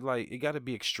people off, it got to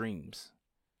be extremes.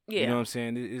 Yeah. You know what I'm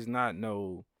saying? It's not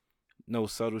no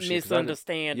subtle shit.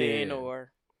 Misunderstanding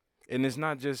or. And it's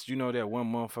not just that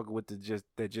one motherfucker with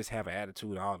that just have an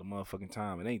attitude all the motherfucking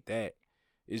time. It ain't that.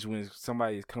 It's when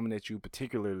somebody is coming at you,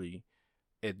 particularly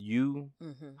at you,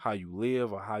 how you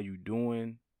live or how you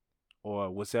doing, or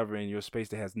whatever in your space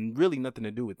that has really nothing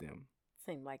to do with them.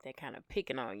 Seem like they're kind of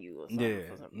picking on you or something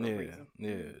for some reason.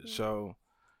 So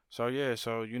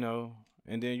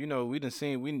and then you done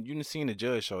seen the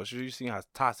judge show. So you seen how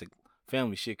toxic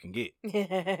family shit can get.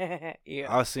 Yeah.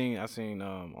 I seen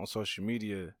on social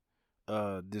media,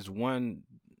 this one,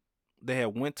 they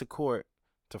had went to court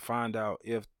to find out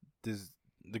if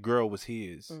the girl was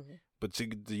his, but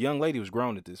the young lady was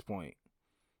grown at this point,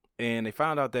 and they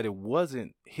found out that it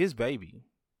wasn't his baby,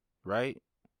 right?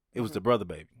 It was the brother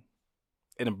baby,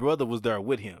 and the brother was there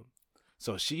with him.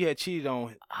 So she had cheated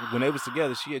on when they was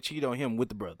together. She had cheated on him with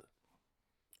the brother,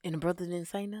 and the brother didn't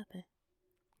say nothing.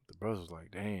 The brother was like,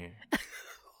 "Damn,"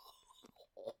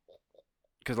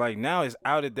 because now it's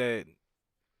outed that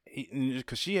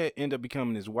because she had ended up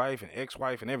becoming his wife and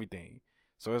ex-wife and everything.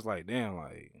 So it's like, damn,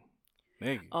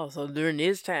 nigga. Oh, so during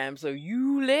this time, so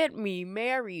you let me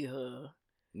marry her.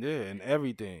 Yeah, and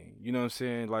everything. You know what I'm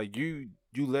saying? Like, you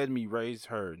let me raise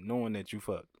her knowing that you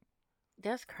fucked.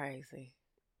 That's crazy.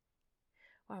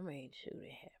 Well, I mean, shoot,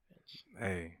 it happens.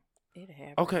 Hey. It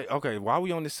happens. Okay. While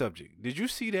we on this subject, did you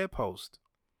see that post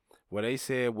where they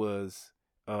said was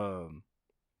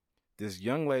this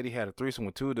young lady had a threesome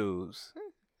with two dudes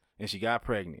and she got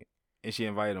pregnant and she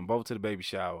invited them both to the baby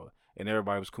shower and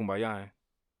everybody was kumbayaing?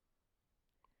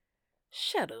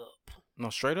 Shut up. No,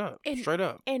 straight up. Straight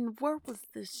up. And where was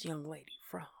this young lady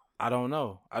from? I don't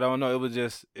know. It was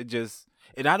just,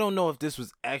 and I don't know if this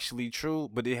was actually true,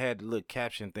 but it had the little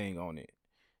caption thing on it.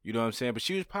 You know what I'm saying? But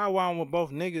she was powwowing with both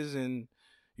niggas, and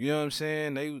you know what I'm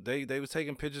saying? They was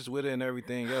taking pictures with her and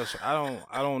everything else. So I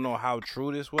don't know how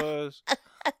true this was.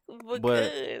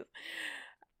 Because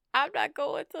I'm not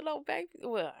going to no baby.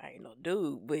 Well, I ain't no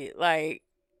dude, but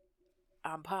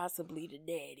I'm possibly the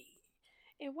daddy.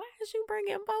 And why is you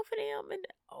bringing both of them? And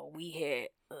we had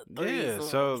a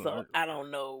threesome, so I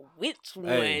don't know which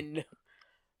one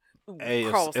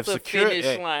crossed the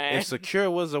finish line. If secure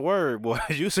was a word, boy,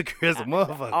 you secure as a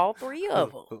motherfucker. All three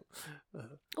of them.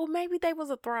 Or maybe they was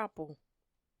a throuple.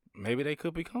 Maybe they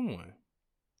could become one.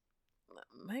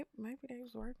 Maybe they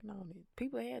was working on it.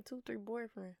 People had 2-3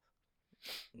 boyfriends.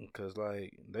 Because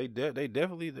they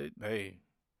definitely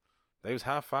they was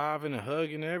high-fiving and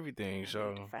hugging and everything.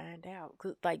 So to find out,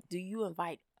 cause do you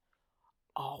invite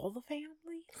all the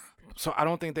families? So I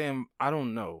don't think I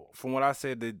don't know. From what I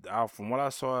said, from what I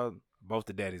saw, both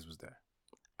the daddies was there.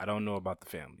 I don't know about the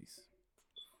families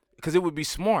because it would be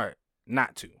smart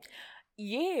not to.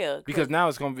 Yeah, because now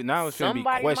it's gonna be questions.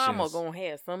 Somebody mama gonna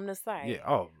have something to say. Yeah.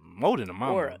 Oh, more than a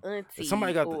mama or auntie.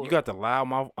 Somebody you got the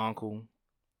loudmouth uncle.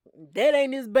 That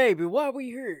ain't his baby. Why we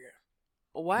here?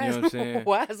 Why you know what I'm saying?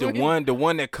 Why is the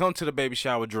one that come to the baby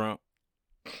shower drunk?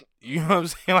 You know what I'm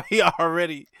saying? Like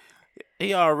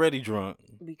he already drunk.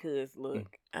 Because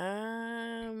look,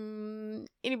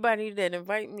 anybody that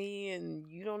invite me and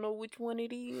you don't know which one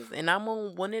it is, and I'm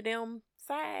on one of them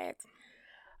sides,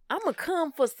 I'ma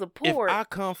come for support. If I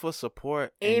come for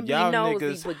support and y'all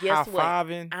niggas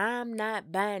high-fiving, I'm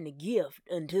not buying the gift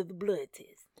until the blood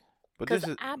test. Because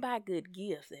I buy good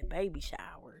gifts at baby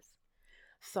showers.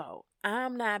 So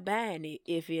I'm not buying it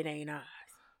if it ain't ours.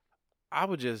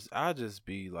 I'll just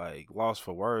be lost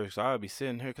for words. So I'll be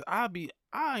sitting here because I ain't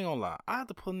gonna lie. I have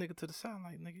to pull a nigga to the side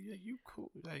nigga, yeah, you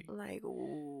cool.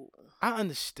 Ooh. I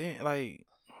understand. I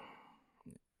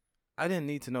didn't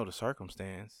need to know the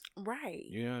circumstance. Right.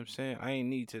 You know what I'm saying? I ain't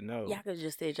need to know. Y'all could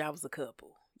just said y'all was a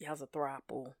couple. Y'all was a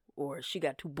throuple. Or she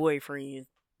got 2 boyfriends.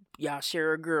 Y'all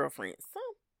share a girlfriend.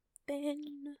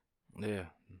 Something. Yeah.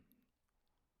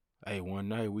 Hey, one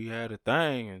night we had a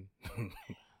thing and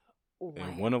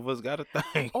and one of us got a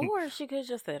thing. Or she could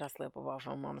just said I slept with both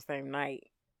of them on the same night.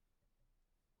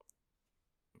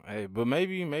 Hey, but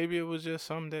maybe it was just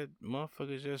something that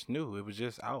motherfuckers just knew. It was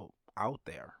just out. out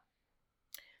there.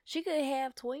 She could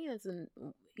have twins, and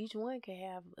each one could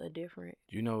have a different.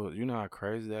 You know how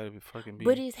crazy that would fucking be.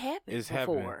 But it's happened It's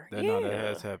before. happened. No, that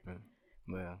has happened.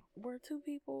 Yeah. Where two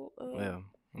people Yeah,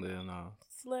 no.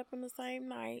 slept in the same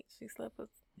night. She slept with,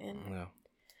 and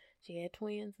she had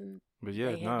twins, and but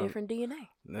yeah, they had different DNA.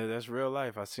 That's real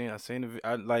life. I seen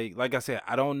like I said,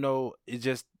 I don't know.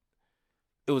 It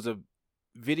was a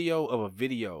video of a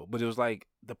video, but it was like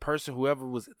the person, whoever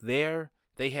was there,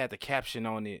 they had the caption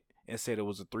on it and said it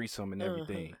was a threesome and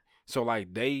everything. So like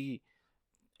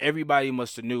everybody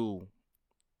must have knew.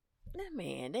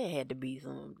 Man, they had to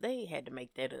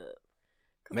make that up.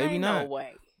 Maybe not. No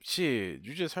way. Shit,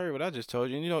 you just heard what I just told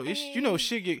you. And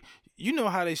shit get. You know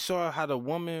how they saw how the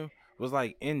woman was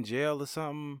like in jail or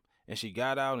something, and she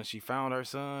got out and she found her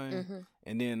son,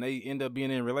 and then they end up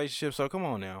being in a relationship. So come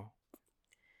on now.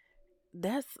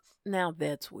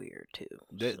 That's weird too.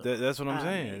 That's what I'm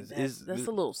saying. That's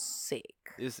a little sick.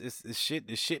 It's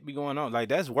shit be going on. Like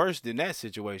that's worse than that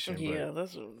situation. Yeah, but,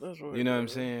 that's what you know what I'm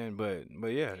saying. But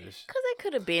yeah, because it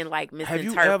could have been like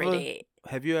misinterpreted.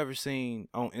 Have you ever seen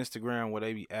on Instagram where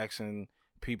they be asking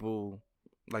people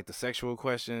like the sexual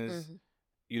questions?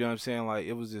 You know what I'm saying? Like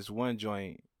it was this one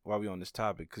joint while we on this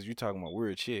topic, because you're talking about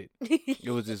weird shit.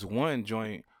 It was this one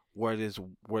joint where this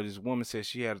woman said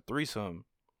she had a threesome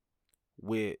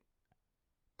with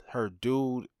her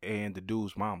dude and the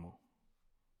dude's mama.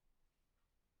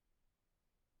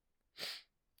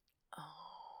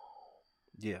 Oh.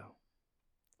 Yeah.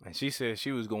 And she said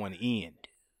she was going in.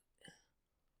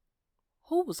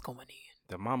 Who was going in?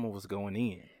 The mama was going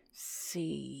in.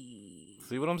 See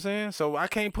what I'm saying? So I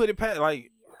can't put it past,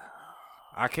 like,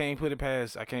 I can't put it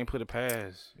past. You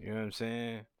know what I'm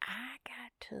saying? I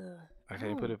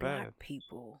can't put it past.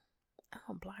 People. I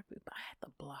don't block people. I have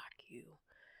to block you.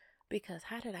 Because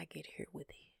how did I get here with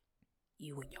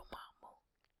you and your mama?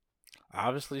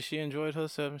 Obviously, she enjoyed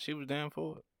herself and she was down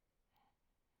for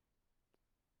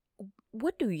it.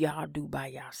 What do y'all do by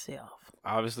yourself?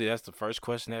 Obviously, that's the first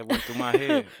question that went through my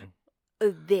head.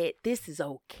 That this is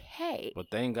okay. But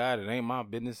thank God it ain't my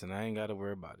business and I ain't got to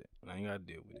worry about it. I ain't got to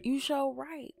deal with it. You sure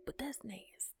right, but that's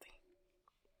nasty.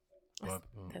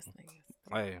 That's nasty.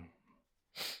 Hey,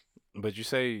 but you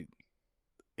say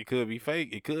it could be fake.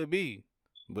 It could be.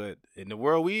 But in the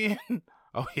world we in,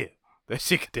 oh yeah, that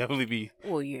shit could definitely be.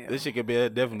 Well, yeah, this shit could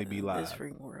definitely be live. This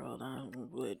freak world, I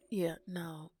don't. But yeah,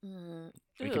 no,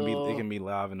 it can be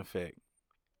live in effect.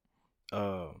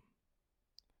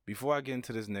 Before I get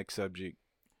into this next subject,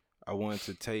 I wanted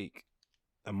to take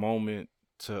a moment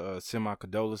to send my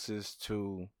condolences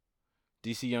to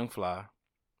DC Young Fly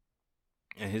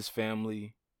and his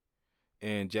family,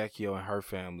 and Jackie O and her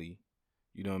family.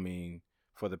 You know what I mean?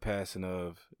 For the passing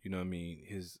of, you know what I mean,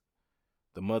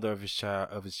 the mother of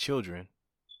his children,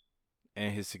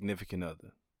 and his significant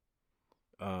other.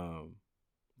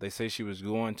 They say she was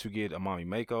going to get a mommy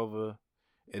makeover,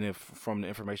 and if from the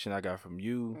information I got from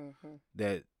you,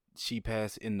 that she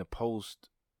passed in the post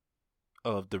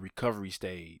of the recovery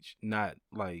stage, not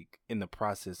like in the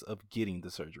process of getting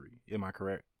the surgery. Am I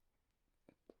correct?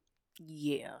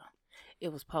 Yeah,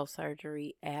 it was post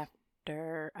surgery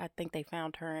after. I think they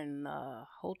found her in the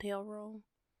hotel room,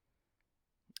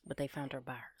 but they found her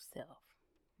by herself.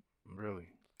 Really?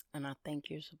 And I think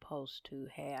you're supposed to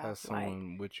have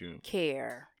someone with you.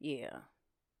 Care, yeah.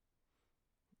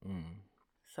 Mm.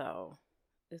 So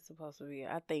it's supposed to be.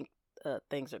 I think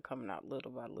things are coming out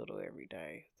little by little every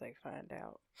day as they find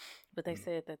out. But they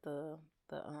said that the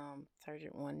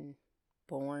surgeon wasn't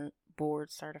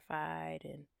board certified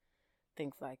and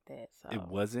things like that. So it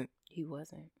wasn't. He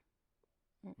wasn't.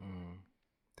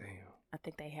 Damn. I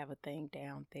think they have a thing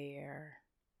down there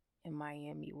in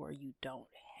Miami where you don't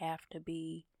have to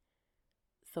be.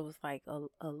 So it's like a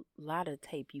lot of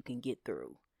tape you can get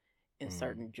through in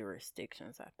certain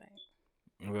jurisdictions, I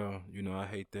think. Well, you know, I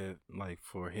hate that, like,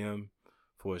 for him,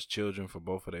 for his children, for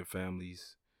both of their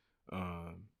families,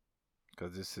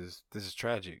 because this is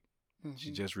tragic.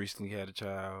 She just recently had a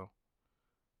child.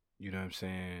 You know what I'm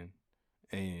saying?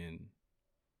 And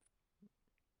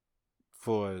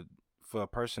for a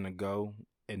person to go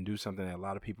and do something that a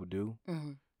lot of people do,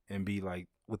 and be like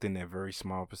within that very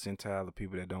small percentile of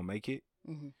people that don't make it,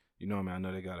 you know what I mean? I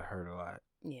know they gotta hurt a lot.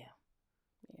 Yeah.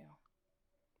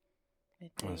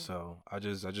 And so I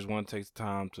just want to take the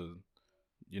time to,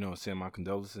 you know, send my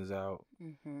condolences out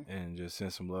and just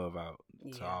send some love out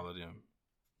to all of them.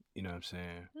 You know what I'm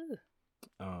saying?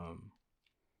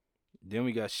 Then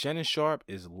we got Shannon Sharp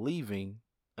is leaving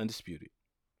Undisputed.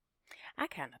 I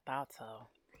kind of thought so.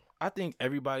 I think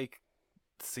everybody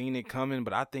seen it coming,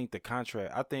 but I think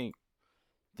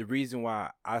the reason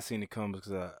why I seen it come is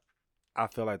because I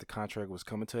felt like the contract was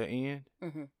coming to an end.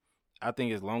 Mm-hmm. I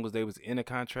think as long as they was in a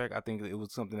contract, I think it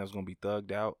was something that was going to be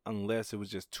thugged out, unless it was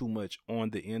just too much on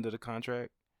the end of the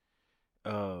contract.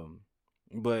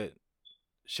 But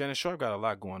Shannon Sharp got a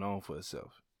lot going on for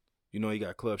itself. You know, he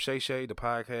got Club Shay Shay, the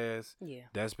podcast. Yeah.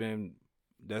 That's been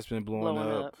blowing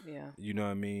up. Yeah. You know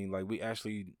what I mean? Like, we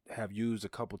actually have used a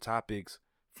couple topics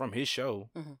from his show,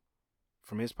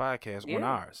 from his podcast on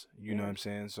ours. You know what I'm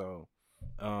saying? So,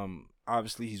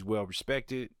 obviously he's well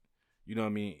respected. You know what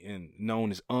I mean? And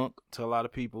known as Unc to a lot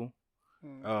of people.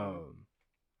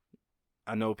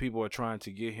 I know people are trying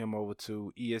to get him over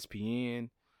to ESPN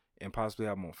and possibly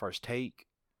have him on First Take,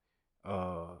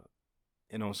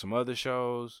 and on some other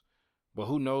shows. But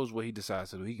who knows what he decides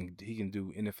to do? He can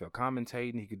do NFL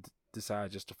commentating. He could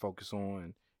decide just to focus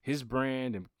on his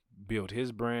brand and build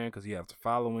his brand because he has the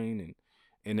following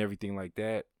and everything like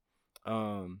that.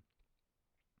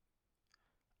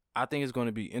 I think it's going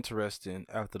to be interesting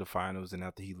after the finals and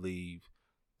after he leaves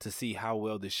to see how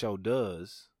well this show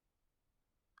does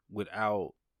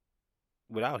without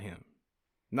him.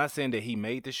 I'm not saying that he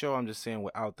made the show. I'm just saying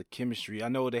without the chemistry. I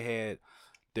know they had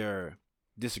their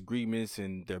disagreements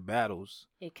and their battles,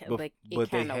 but it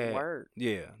kind of worked.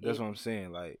 Yeah, that's what I'm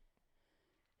saying. Like,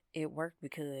 it worked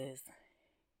because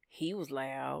he was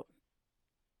loud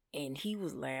and he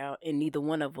was loud, and neither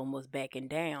one of them was backing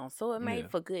down. So it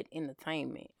made for good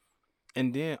entertainment.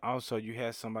 And then also you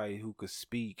had somebody who could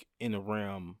speak in a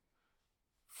realm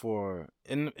for,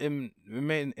 and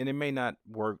it may not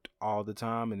work all the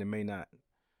time, and it may not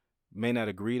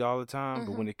agreed all the time,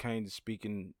 but when it came to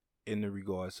speaking in the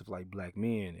regards of like black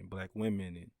men and black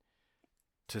women and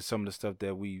to some of the stuff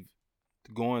that we've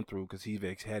gone through, because he's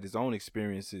had his own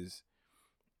experiences,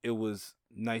 it was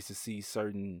nice to see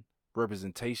certain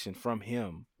representation from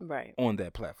him on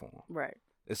that platform. Right.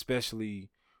 Especially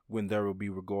when there will be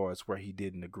regards where he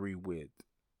didn't agree with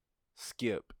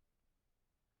Skip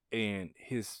and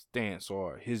his stance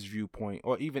or his viewpoint,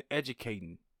 or even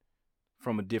educating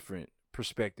from a different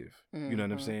perspective. You know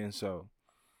what I'm saying? So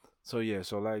yeah,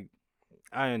 so like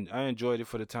I enjoyed it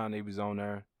for the time they was on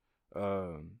there.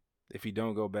 If he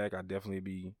don't go back, I'd definitely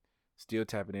be still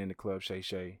tapping into Club Shay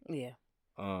Shay. Yeah.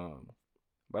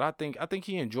 But I think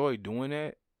he enjoyed doing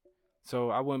that.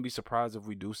 So I wouldn't be surprised if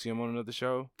we do see him on another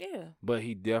show. Yeah. But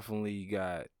he definitely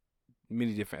got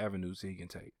many different avenues that he can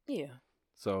take. Yeah.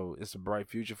 So it's a bright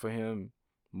future for him.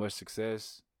 Much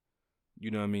success. You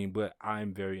know what I mean? But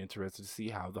I'm very interested to see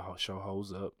how the whole show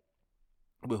holds up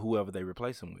with whoever they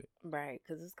replace him with. Right,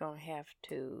 because it's going to have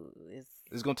to.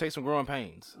 It's going to take some growing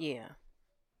pains. Yeah.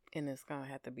 And it's going to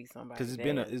have to be somebody. Because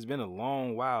it's been a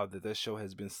long while that show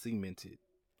has been cemented.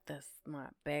 That's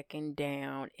not backing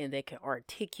down, and they can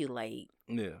articulate.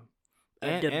 Yeah.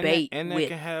 A debate and they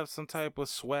can have some type of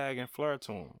swag and flair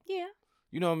to them. Yeah.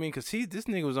 You know what I mean? Because this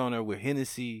nigga was on there with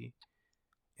Hennessy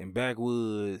and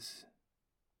Backwoods.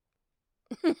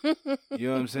 You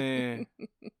know what I'm saying?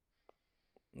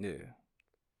 Yeah.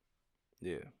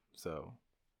 So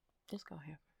it's gonna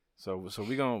happen. So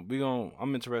we gonna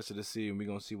I'm interested to see, and we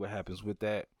gonna see what happens with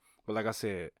that. But like I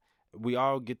said, we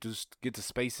all get to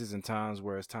spaces and times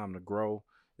where it's time to grow.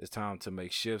 It's time to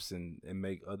make shifts and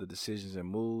make other decisions and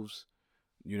moves.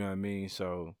 You know what I mean?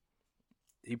 So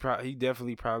he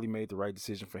definitely probably made the right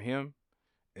decision for him.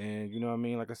 And you know what I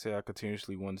mean? Like I said, I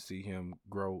continuously want to see him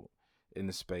grow in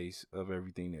the space of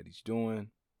everything that he's doing.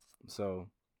 So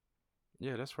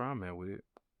yeah, that's where I'm at with it.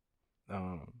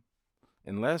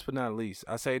 And last but not least,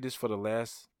 I say this for the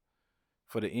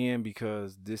end,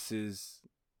 because this is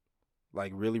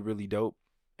like really, really dope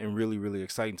and really, really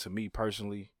exciting to me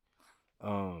personally.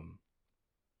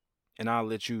 And I'll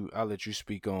let you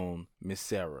speak on Miss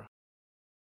Sarah.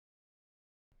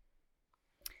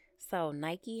 So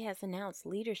Nike has announced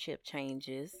leadership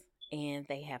changes, and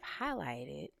they have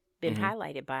been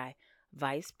highlighted by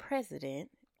Vice President,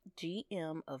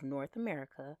 GM of North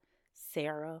America,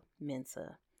 Sarah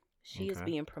Mensah. She is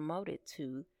being promoted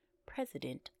to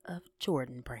President of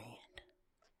Jordan Brand.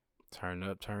 Turn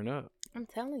up. I'm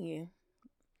telling you,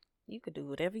 you could do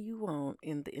whatever you want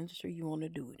in the industry you want to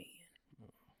do it in.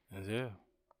 Yeah.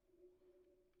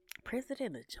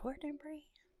 President of Jordan Brand?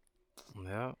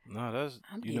 Yeah. No, that's...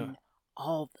 I'm getting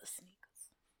all the sneakers.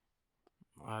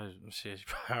 Shit, you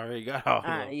probably already got all of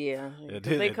them. Yeah.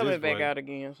 They coming back out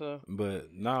again, so... But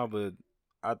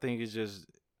I think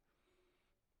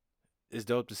it's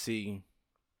dope to see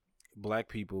black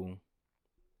people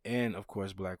and, of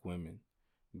course, black women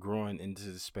growing into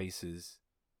the spaces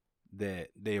that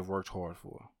they have worked hard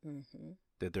for,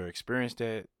 that they're experienced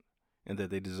at, and that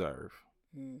they deserve.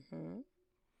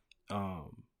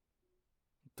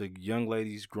 The young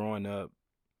ladies growing up,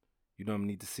 You don't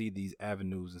need to see these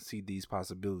avenues and see these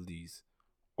possibilities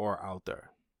are out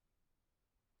there.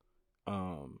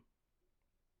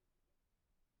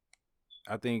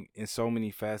 I think in so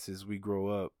many facets we grow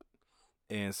up,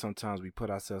 and sometimes we put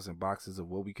ourselves in boxes of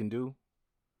what we can do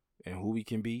and who we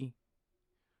can be.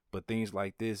 But things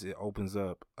like this, it opens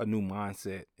up a new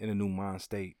mindset and a new mind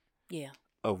state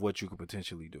of what you could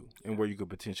potentially do and where you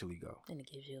could potentially go. And it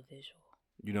gives you a visual.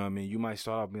 You know what I mean? You might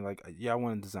start off being like, yeah, I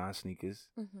want to design sneakers.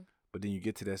 But then you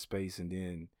get to that space, and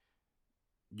then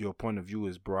your point of view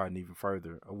is broadened even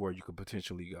further of where you could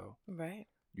potentially go. Right.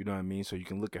 You know what I mean? So you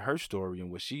can look at her story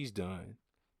and what she's done.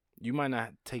 You might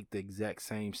not take the exact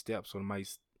same steps, or might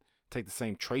take the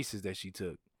same traces that she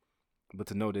took, but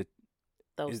to know that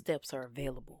those steps are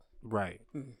available. Right.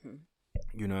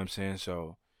 You know what I'm saying?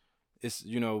 So it's,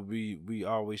 you know, we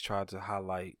always try to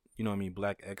highlight, you know what I mean,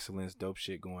 Black excellence, dope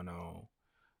shit going on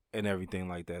and everything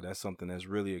like that. That's something that's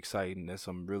really exciting. That's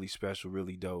something really special,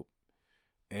 really dope.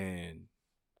 And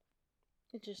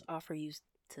it just offers you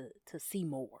to see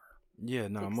more. Yeah,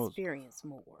 no, experience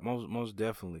more. Most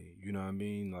definitely. You know what I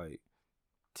mean? Like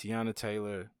Teyana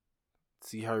Taylor,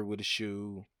 see her with a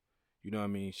shoe. You know what I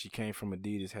mean? She came from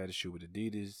Adidas, had a shoe with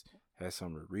Adidas, had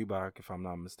some with Reebok, if I'm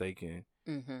not mistaken.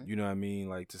 You know what I mean?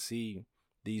 Like, to see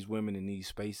these women in these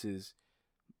spaces,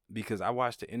 because I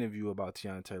watched an interview about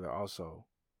Teyana Taylor also,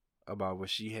 about what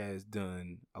she has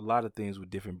done, a lot of things with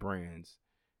different brands,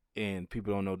 and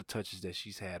people don't know the touches that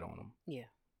she's had on them. Yeah.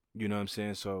 You know what I'm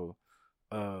saying? So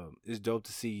it's dope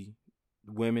to see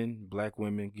women, Black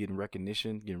women, getting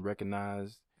recognition, getting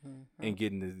recognized, and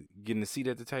getting a seat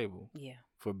at the table. Yeah.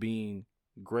 For being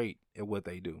great at what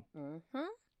they do.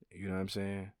 You know what I'm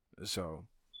saying? So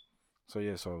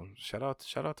yeah. So shout out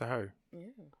to her. Yeah.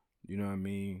 You know what I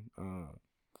mean? And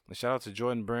shout out to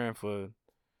Jordan Brand for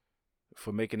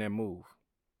making that move.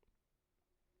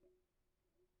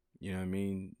 You know what I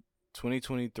mean?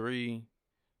 2023,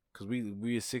 because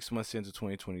we are 6 months into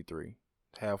 2023,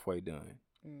 halfway done,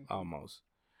 almost.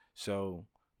 So,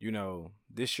 you know,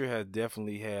 this year has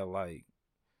definitely had like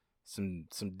some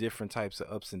different types of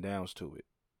ups and downs to it.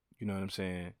 You know what I'm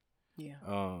saying? Yeah.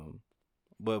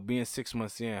 But being 6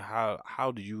 months in,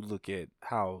 how do you look at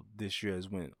how this year has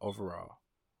went overall?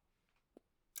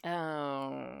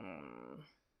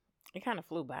 It kind of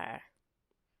flew by.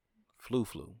 Flew.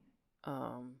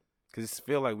 Because it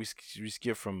feel like we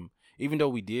skipped from, even though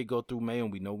we did go through May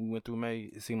and we know we went through May,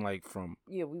 it seemed like from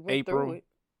we went April through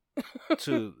it.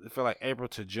 to, it felt like April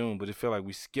to June, but it felt like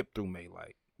we skipped through May,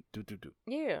 like, do.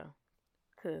 Yeah.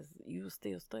 Because you were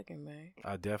still stuck in May.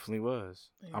 I definitely was.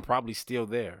 Yeah. I'm probably still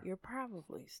there. You're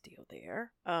probably still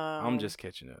there. I'm just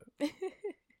catching up.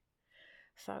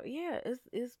 So, yeah,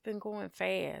 it's been going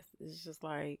fast. It's just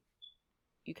like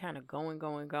you kind of going,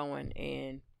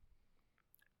 and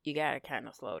you got to kind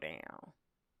of slow down.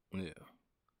 Yeah.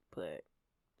 But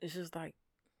it's just like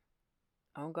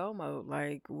on go mode.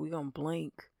 Like, we going to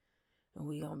blink and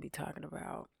we going to be talking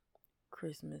about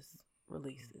Christmas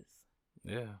releases.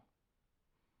 Yeah.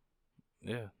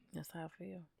 That's how I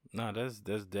feel. Nah, that's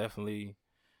definitely,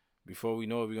 before we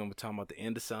know it, we're going to be talking about the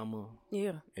end of summer.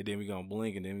 Yeah. And then we're going to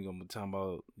blink, and then we're going to be talking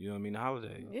about, you know what I mean, the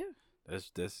holidays. Yeah.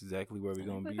 That's exactly where we're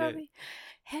going to be at.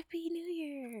 Happy New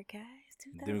Year, guys.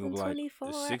 Then we're going to be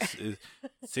 2024. like,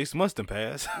 6 months to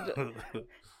pass.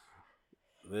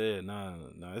 Yeah, no.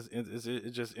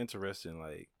 It's just interesting.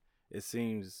 Like,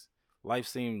 life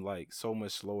seemed like so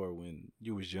much slower when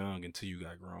you was young until you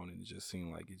got grown, and it just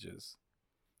seemed like it just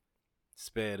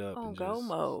sped up. On go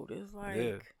mode. It's like,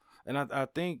 yeah. And I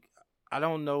think, I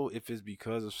don't know if it's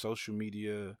because of social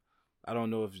media. I don't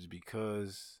know if it's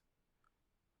because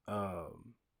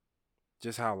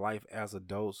just how life as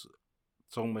adults,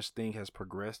 so much thing has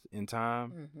progressed in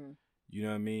time. You know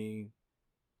what I mean?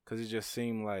 Because it just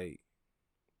seemed like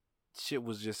shit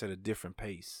was just at a different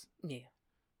pace. Yeah.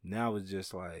 Now it's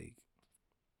just like,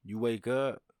 you wake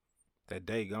up, that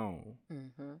day gone.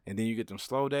 And then you get them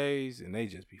slow days, and they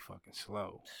just be fucking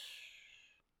slow.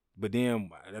 But then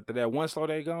after that one slow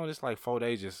day gone, it's like 4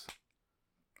 days just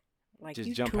like just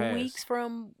you jump 2 past. weeks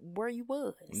from where you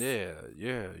was. Yeah.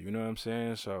 You know what I'm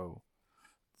saying? So,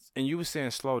 and you were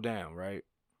saying slow down, right?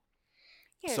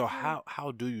 Yeah. So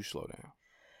how do you slow down?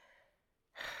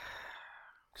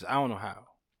 Because I don't know how.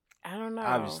 I don't know.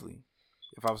 Obviously,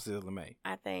 if I was still in May.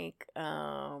 I think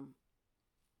my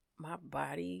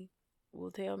body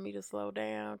will tell me to slow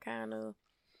down, kind of.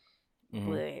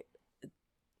 But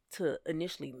to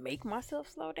initially make myself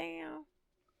slow down,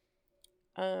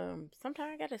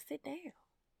 sometimes I gotta sit down.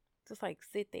 Just like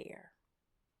sit there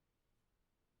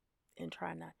and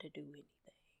try not to do anything.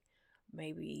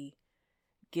 Maybe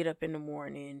get up in the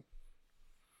morning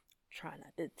try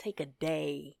not to take a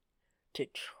day to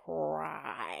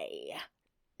try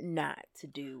not to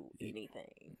do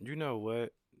anything. You know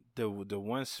what? The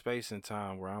one space and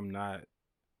time where I'm not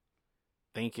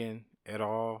thinking at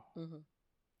all,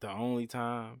 the only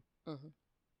time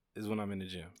is when I'm in the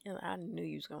gym. And I knew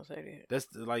you was gonna say that. That's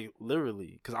like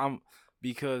literally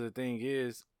because the thing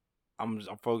is, I'm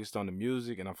focused on the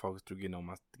music and I'm focused through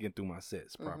getting through my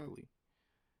sets properly.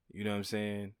 You know what I'm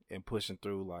saying? And pushing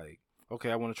through like,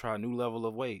 okay, I want to try a new level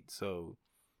of weight, so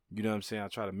you know what I'm saying? I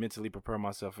try to mentally prepare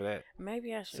myself for that.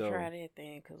 Maybe I should try that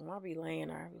then, because when I be laying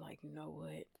there, I be like, you know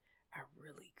what? I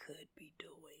really could be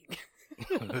doing.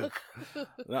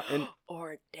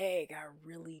 Or, dang, I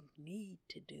really need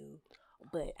to do.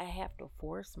 But I have to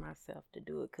force myself to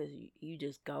do it, because you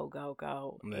just go.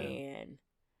 Yeah. And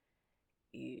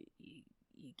you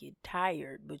get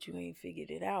tired, but you ain't figured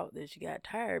it out that you got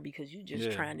tired because you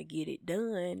just trying to get it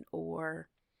done or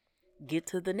get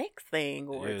to the next thing,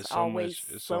 or it's always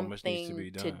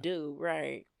something to do,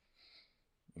 right?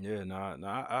 Yeah,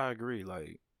 I agree.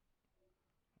 Like,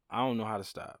 I don't know how to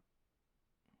stop.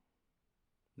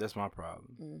 That's my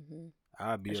problem.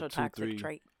 I'd be up 2, 3.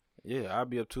 Trait. Yeah, I'd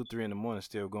be up 2, 3 in the morning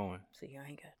still going. See, I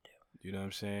ain't got to. You know what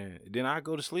I'm saying? Then I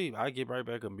go to sleep. I get right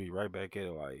back and be right back at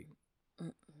it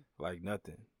like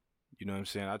nothing. You know what I'm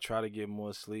saying? I try to get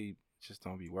more sleep. Just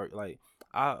don't be work. Like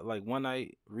one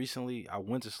night recently, I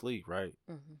went to sleep, right?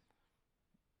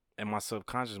 And my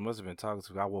subconscious must have been talking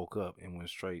to me. I woke up and went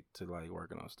straight to like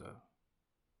working on stuff.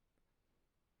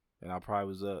 And I probably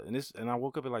was up, and I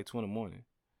woke up at like 2 in the morning.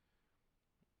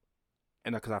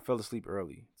 And because I fell asleep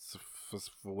early, so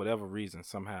for whatever reason,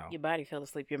 somehow your body fell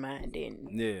asleep, your mind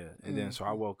didn't. Yeah, and then so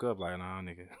I woke up like, nah,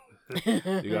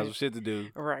 nigga, you got some shit to do,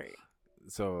 right?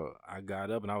 So I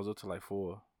got up and I was up till like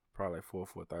 4, probably like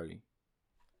 4:30,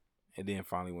 and then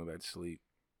finally went back to sleep.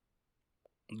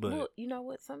 But well, you know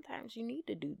what? Sometimes you need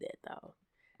to do that though,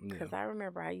 because I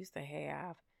remember I used to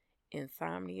have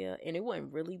insomnia, and it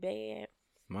wasn't really bad.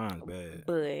 Mine's bad.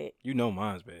 But you know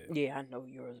mine's bad. Yeah, I know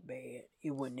yours bad.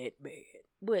 It wasn't that bad.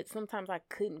 But sometimes I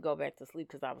couldn't go back to sleep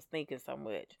because I was thinking so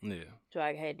much. Yeah. So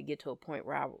I had to get to a point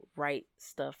where I would write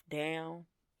stuff down,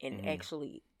 and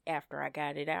actually after I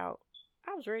got it out,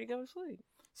 I was ready to go to sleep.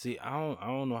 See, I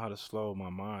don't know how to slow my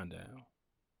mind down.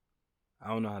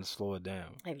 I don't know how to slow it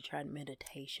down. Have you tried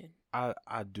meditation? I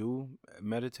do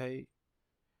meditate.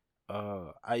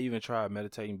 I even tried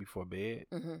meditating before bed.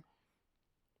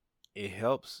 It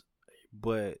helps,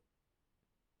 but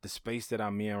the space that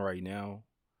I'm in right now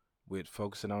with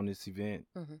focusing on this event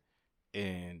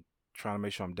and trying to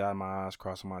make sure I'm dotting my I's,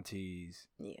 crossing my T's,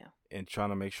 and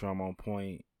trying to make sure I'm on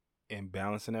point and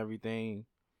balancing everything,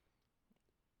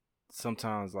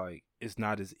 sometimes like it's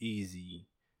not as easy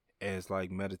as like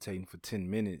meditating for 10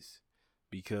 minutes,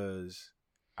 because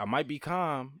I might be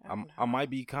calm. I might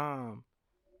be calm.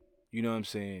 You know what I'm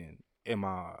saying? And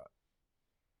my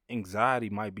anxiety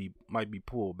might be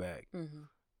pulled back.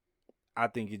 I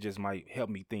think it just might help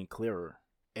me think clearer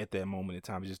at that moment in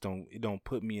time. It don't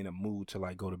put me in a mood to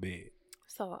like go to bed.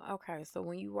 So okay, so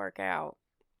when you work out,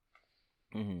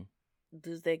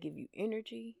 does that give you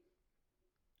energy,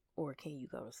 or can you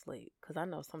go to sleep? Because I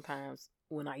know sometimes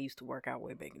when I used to work out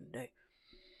way back in the day,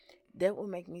 that would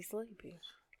make me sleepy.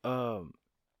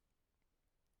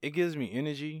 It gives me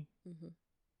energy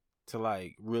to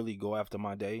like really go after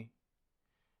my day.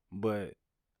 But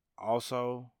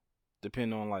also,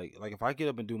 depending on like if I get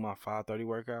up and do my 5:30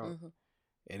 workout,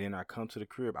 and then I come to the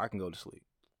crib, I can go to sleep.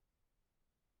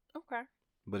 Okay.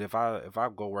 But if I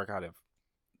go work out at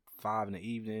 5 in the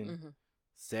evening,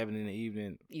 7 in the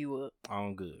evening,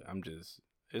 I'm good.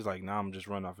 It's like now I'm just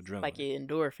running off adrenaline. Like your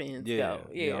endorphins go.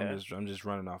 Yeah. I'm just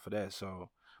running off of that. So,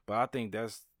 but I think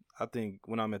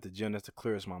when I'm at the gym, that's the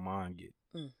clearest my mind get.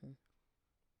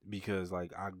 Because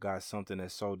like I got something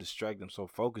that's so distracting, I'm so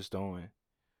focused on,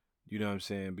 you know what I'm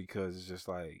saying? Because it's just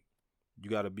like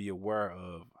you got to be aware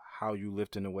of how you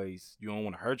lifting the weights. You don't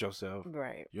want to hurt yourself,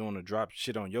 right? You don't want to drop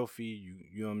shit on your feet.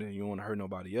 You know what I mean? You don't want to hurt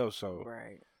nobody else. So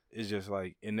it's just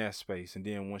like in that space. And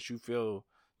then once you feel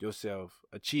yourself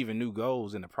achieving new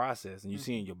goals in the process, and you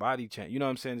seeing your body change, you know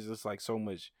what I'm saying? It's just like so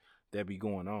much that be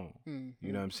going on.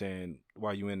 You know what I'm saying?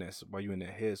 While you in that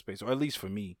headspace, or at least for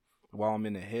me, while I'm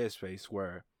in that headspace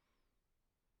where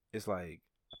it's like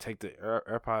I take the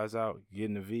AirPods out, get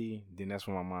in the V, then that's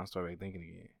when my mind started thinking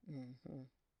again.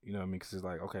 You know what I mean? Because it's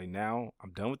like, okay, now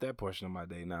I'm done with that portion of my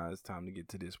day. Now it's time to get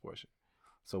to this portion.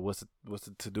 So what's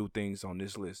the to-do things on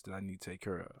this list that I need to take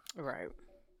care of? Right.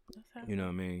 You know what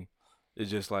I mean?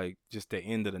 It's just like the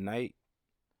end of the night.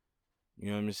 You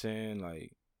know what I'm saying?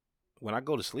 Like when I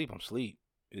go to sleep, I'm sleep.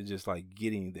 It's just like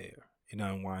getting there and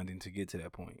unwinding to get to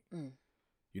that point.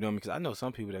 You know what I mean? Because I know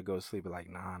some people that go to sleep at like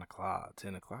 9 o'clock,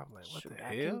 10 o'clock. Like, what Shoot, the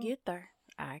I can hell? get there.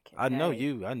 I can. I know Hey,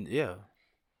 you. Yeah.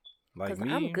 Like cause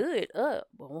I'm me. good up,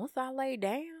 but once I lay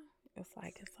down, it's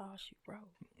like it's all she wrote.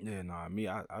 Yeah, nah, me,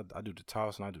 I do the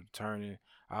tossing, I do the turning.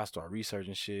 I start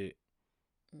researching shit.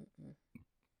 Mm-mm.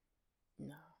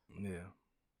 No,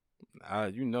 Yeah.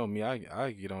 You know me,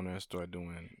 I get on there and start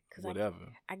doing cause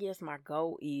whatever. I guess my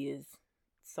goal is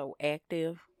so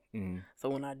active. Mm-hmm. So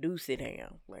when I do sit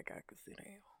down, like I could sit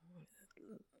down.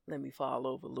 Let me fall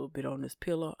over a little bit on this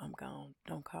pillow. I'm gone.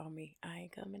 Don't call me. I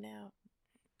ain't coming out.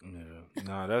 Yeah.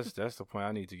 Nah, that's the point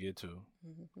I need to get to.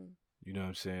 Mm-hmm. You know what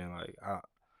I'm saying? Like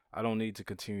I don't need to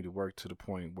continue to work to the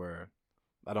point where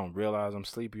I don't realize I'm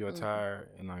sleepy or tired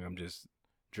and like I'm just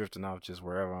drifting off just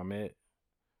wherever I'm at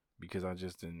because I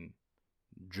just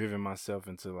driven myself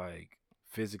into like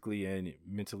physically and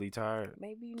mentally tired.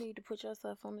 Maybe you need to put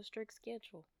yourself on a strict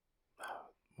schedule.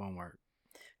 Won't work.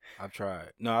 I've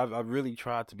tried. No, I've really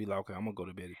tried to be like, okay, I'm gonna go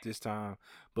to bed at this time.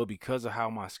 But because of how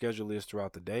my schedule is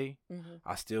throughout the day,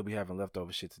 I still be having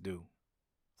leftover shit to do.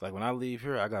 It's like when I leave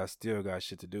here, I still got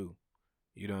shit to do.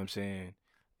 You know what I'm saying?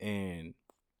 And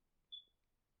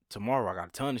tomorrow I got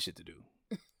a ton of shit to do.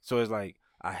 So it's like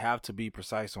I have to be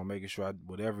precise on making sure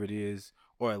whatever it is,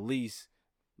 or at least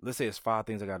let's say it's 5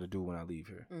 things I got to do when I leave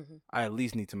here. I at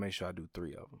least need to make sure I do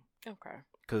 3 of them. Okay.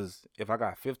 Because if I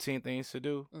got 15 things to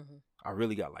do, I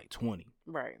really got like 20.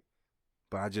 Right.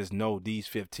 But I just know these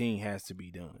 15 has to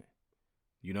be done.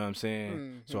 You know what I'm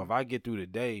saying? So if I get through the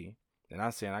day, and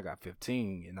I'm saying I got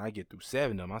 15, and I get through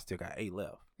 7 of them, I still got 8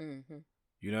 left.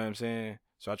 You know what I'm saying?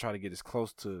 So I try to get as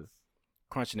close to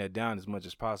crunching that down as much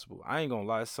as possible. I ain't gonna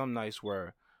lie, some nights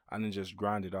where I didn't just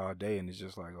grind it all day, and it's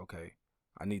just like, okay,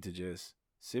 I need to just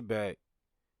sit back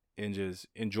and just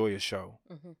enjoy a show.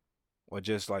 Or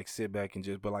just like sit back and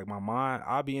just, but like my mind,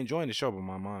 I'll be enjoying the show, but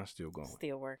my mind's still going.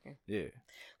 Still working. Yeah.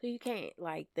 So you can't,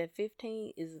 like, that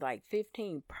 15 is like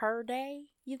 15 per day,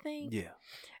 you think? Yeah.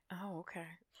 Oh, okay.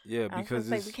 Yeah, because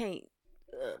I was we can't,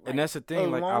 and that's the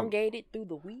thing, like elongate it through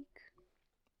the week.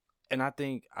 And I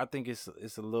think it's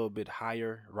a little bit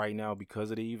higher right now because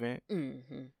of the event.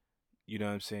 You know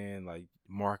what I'm saying? Like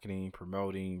marketing,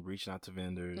 promoting, reaching out to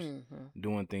vendors,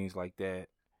 doing things like that.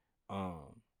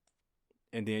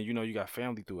 And then, you know, you got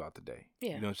family throughout the day.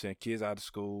 Yeah. You know what I'm saying? Kids out of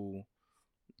school,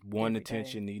 wanting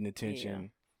attention, needing attention.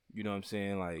 Yeah. You know what I'm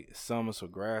saying? Like summer, so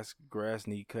grass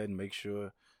need cutting. Make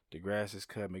sure the grass is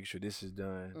cut. Make sure this is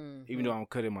done. Even though I'm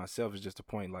cutting myself, it's just a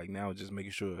point. Like now, just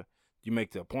making sure you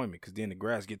make the appointment because then the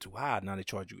grass get too high. Now they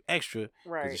charge you extra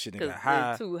because the shit done got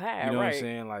high. Too high. You know what I'm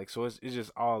saying? Like so, it's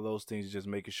just all those things. Just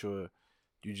making sure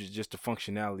you just the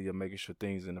functionality of making sure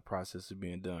things in the process are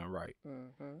being done right.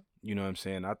 You know what I'm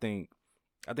saying? I think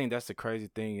that's the crazy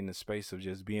thing in the space of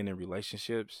just being in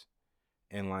relationships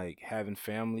and like having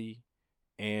family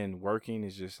and working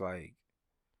is just like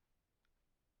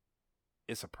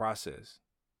it's a process.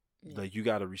 Like you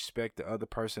got to respect the other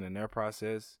person and their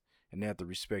process, and they have to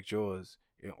respect yours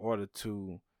in order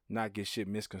to not get shit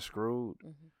misconstrued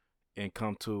and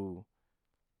come to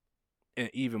an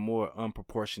even more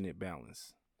unproportionate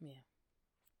balance. Yeah.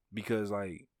 Because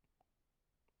like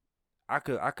I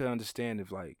could understand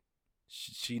if like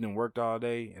she done worked all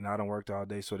day and I done worked all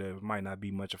day, so there might not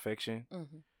be much affection.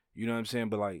 You know what I'm saying?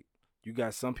 But like you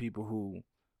got some people who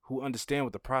understand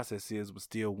what the process is but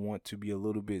still want to be a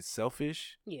little bit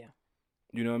selfish. Yeah.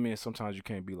 You know what I mean? Sometimes you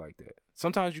can't be like that.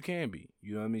 Sometimes you can be.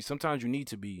 You know what I mean? Sometimes you need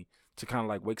to be to kind of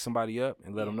like wake somebody up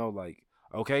and let them know like,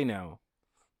 okay, now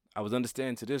I was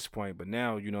understanding to this point, but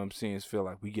now, you know what I'm saying, it's feel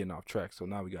like we getting off track. So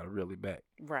now we got to reel it back.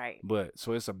 Right. But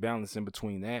so it's a balance in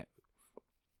between that.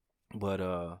 But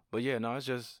yeah, no, it's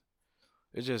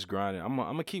just grinding. I'm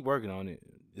gonna keep working on it.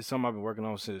 It's something I've been working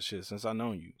on since I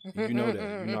known you. You know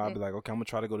that. You know, I'll be like, okay, I'm gonna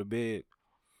try to go to bed.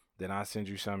 Then I send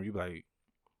you something. You be like,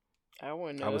 I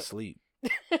wouldn't. I was asleep.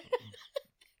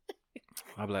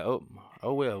 I'll be like,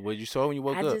 oh well. What you saw when you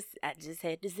woke up? I just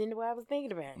had to send what I was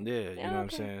thinking about. Yeah, you know what I'm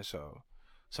saying.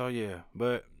 So yeah.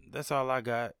 But that's all I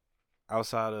got.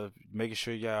 Outside of making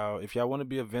sure y'all, if y'all want to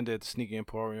be a vendor at the Sneaker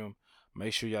Emporium,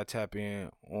 make sure y'all tap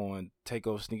in on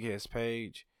Takeover Sneakerheads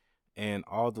page, and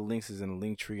all the links is in the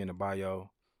link tree in the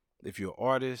bio. If you're an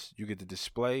artist, you get to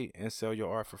display and sell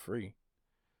your art for free.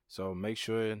 So make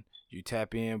sure you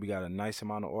tap in. We got a nice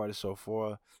amount of artists so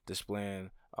far displaying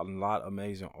a lot of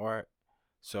amazing art.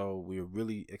 So we're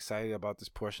really excited about this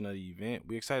portion of the event.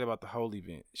 We're excited about the whole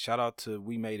event. Shout out to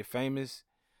We Made It Famous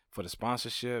for the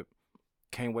sponsorship.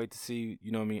 Can't wait to see,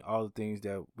 you know what I mean, all the things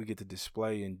that we get to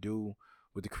display and do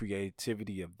with the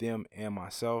creativity of them and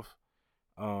myself.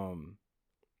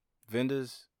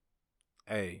 Vendors,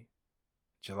 hey,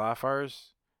 July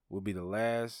 1st will be the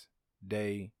last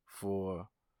day for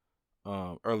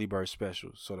early bird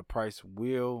specials. So the price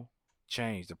will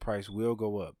change. The price will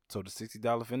go up. So the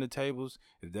 $60 fender tables,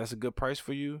 if that's a good price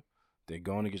for you, then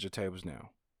go on and get your tables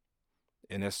now.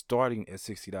 And that's starting at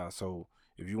 $60. So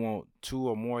if you want 2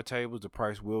 or more tables, the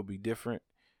price will be different.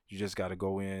 You just got to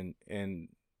go in and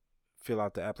fill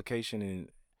out the application, and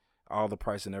all the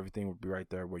price and everything will be right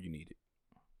there where you need it.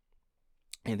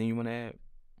 Anything you want to add?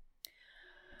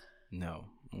 No.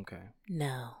 Okay.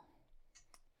 No.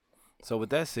 So with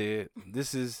that said,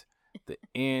 this is the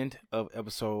end of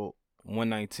episode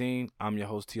 119. I'm your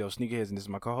host, T.O. Sneakerheads, and this is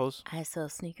my co-host. I sell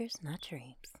sneakers, not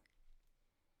dreams.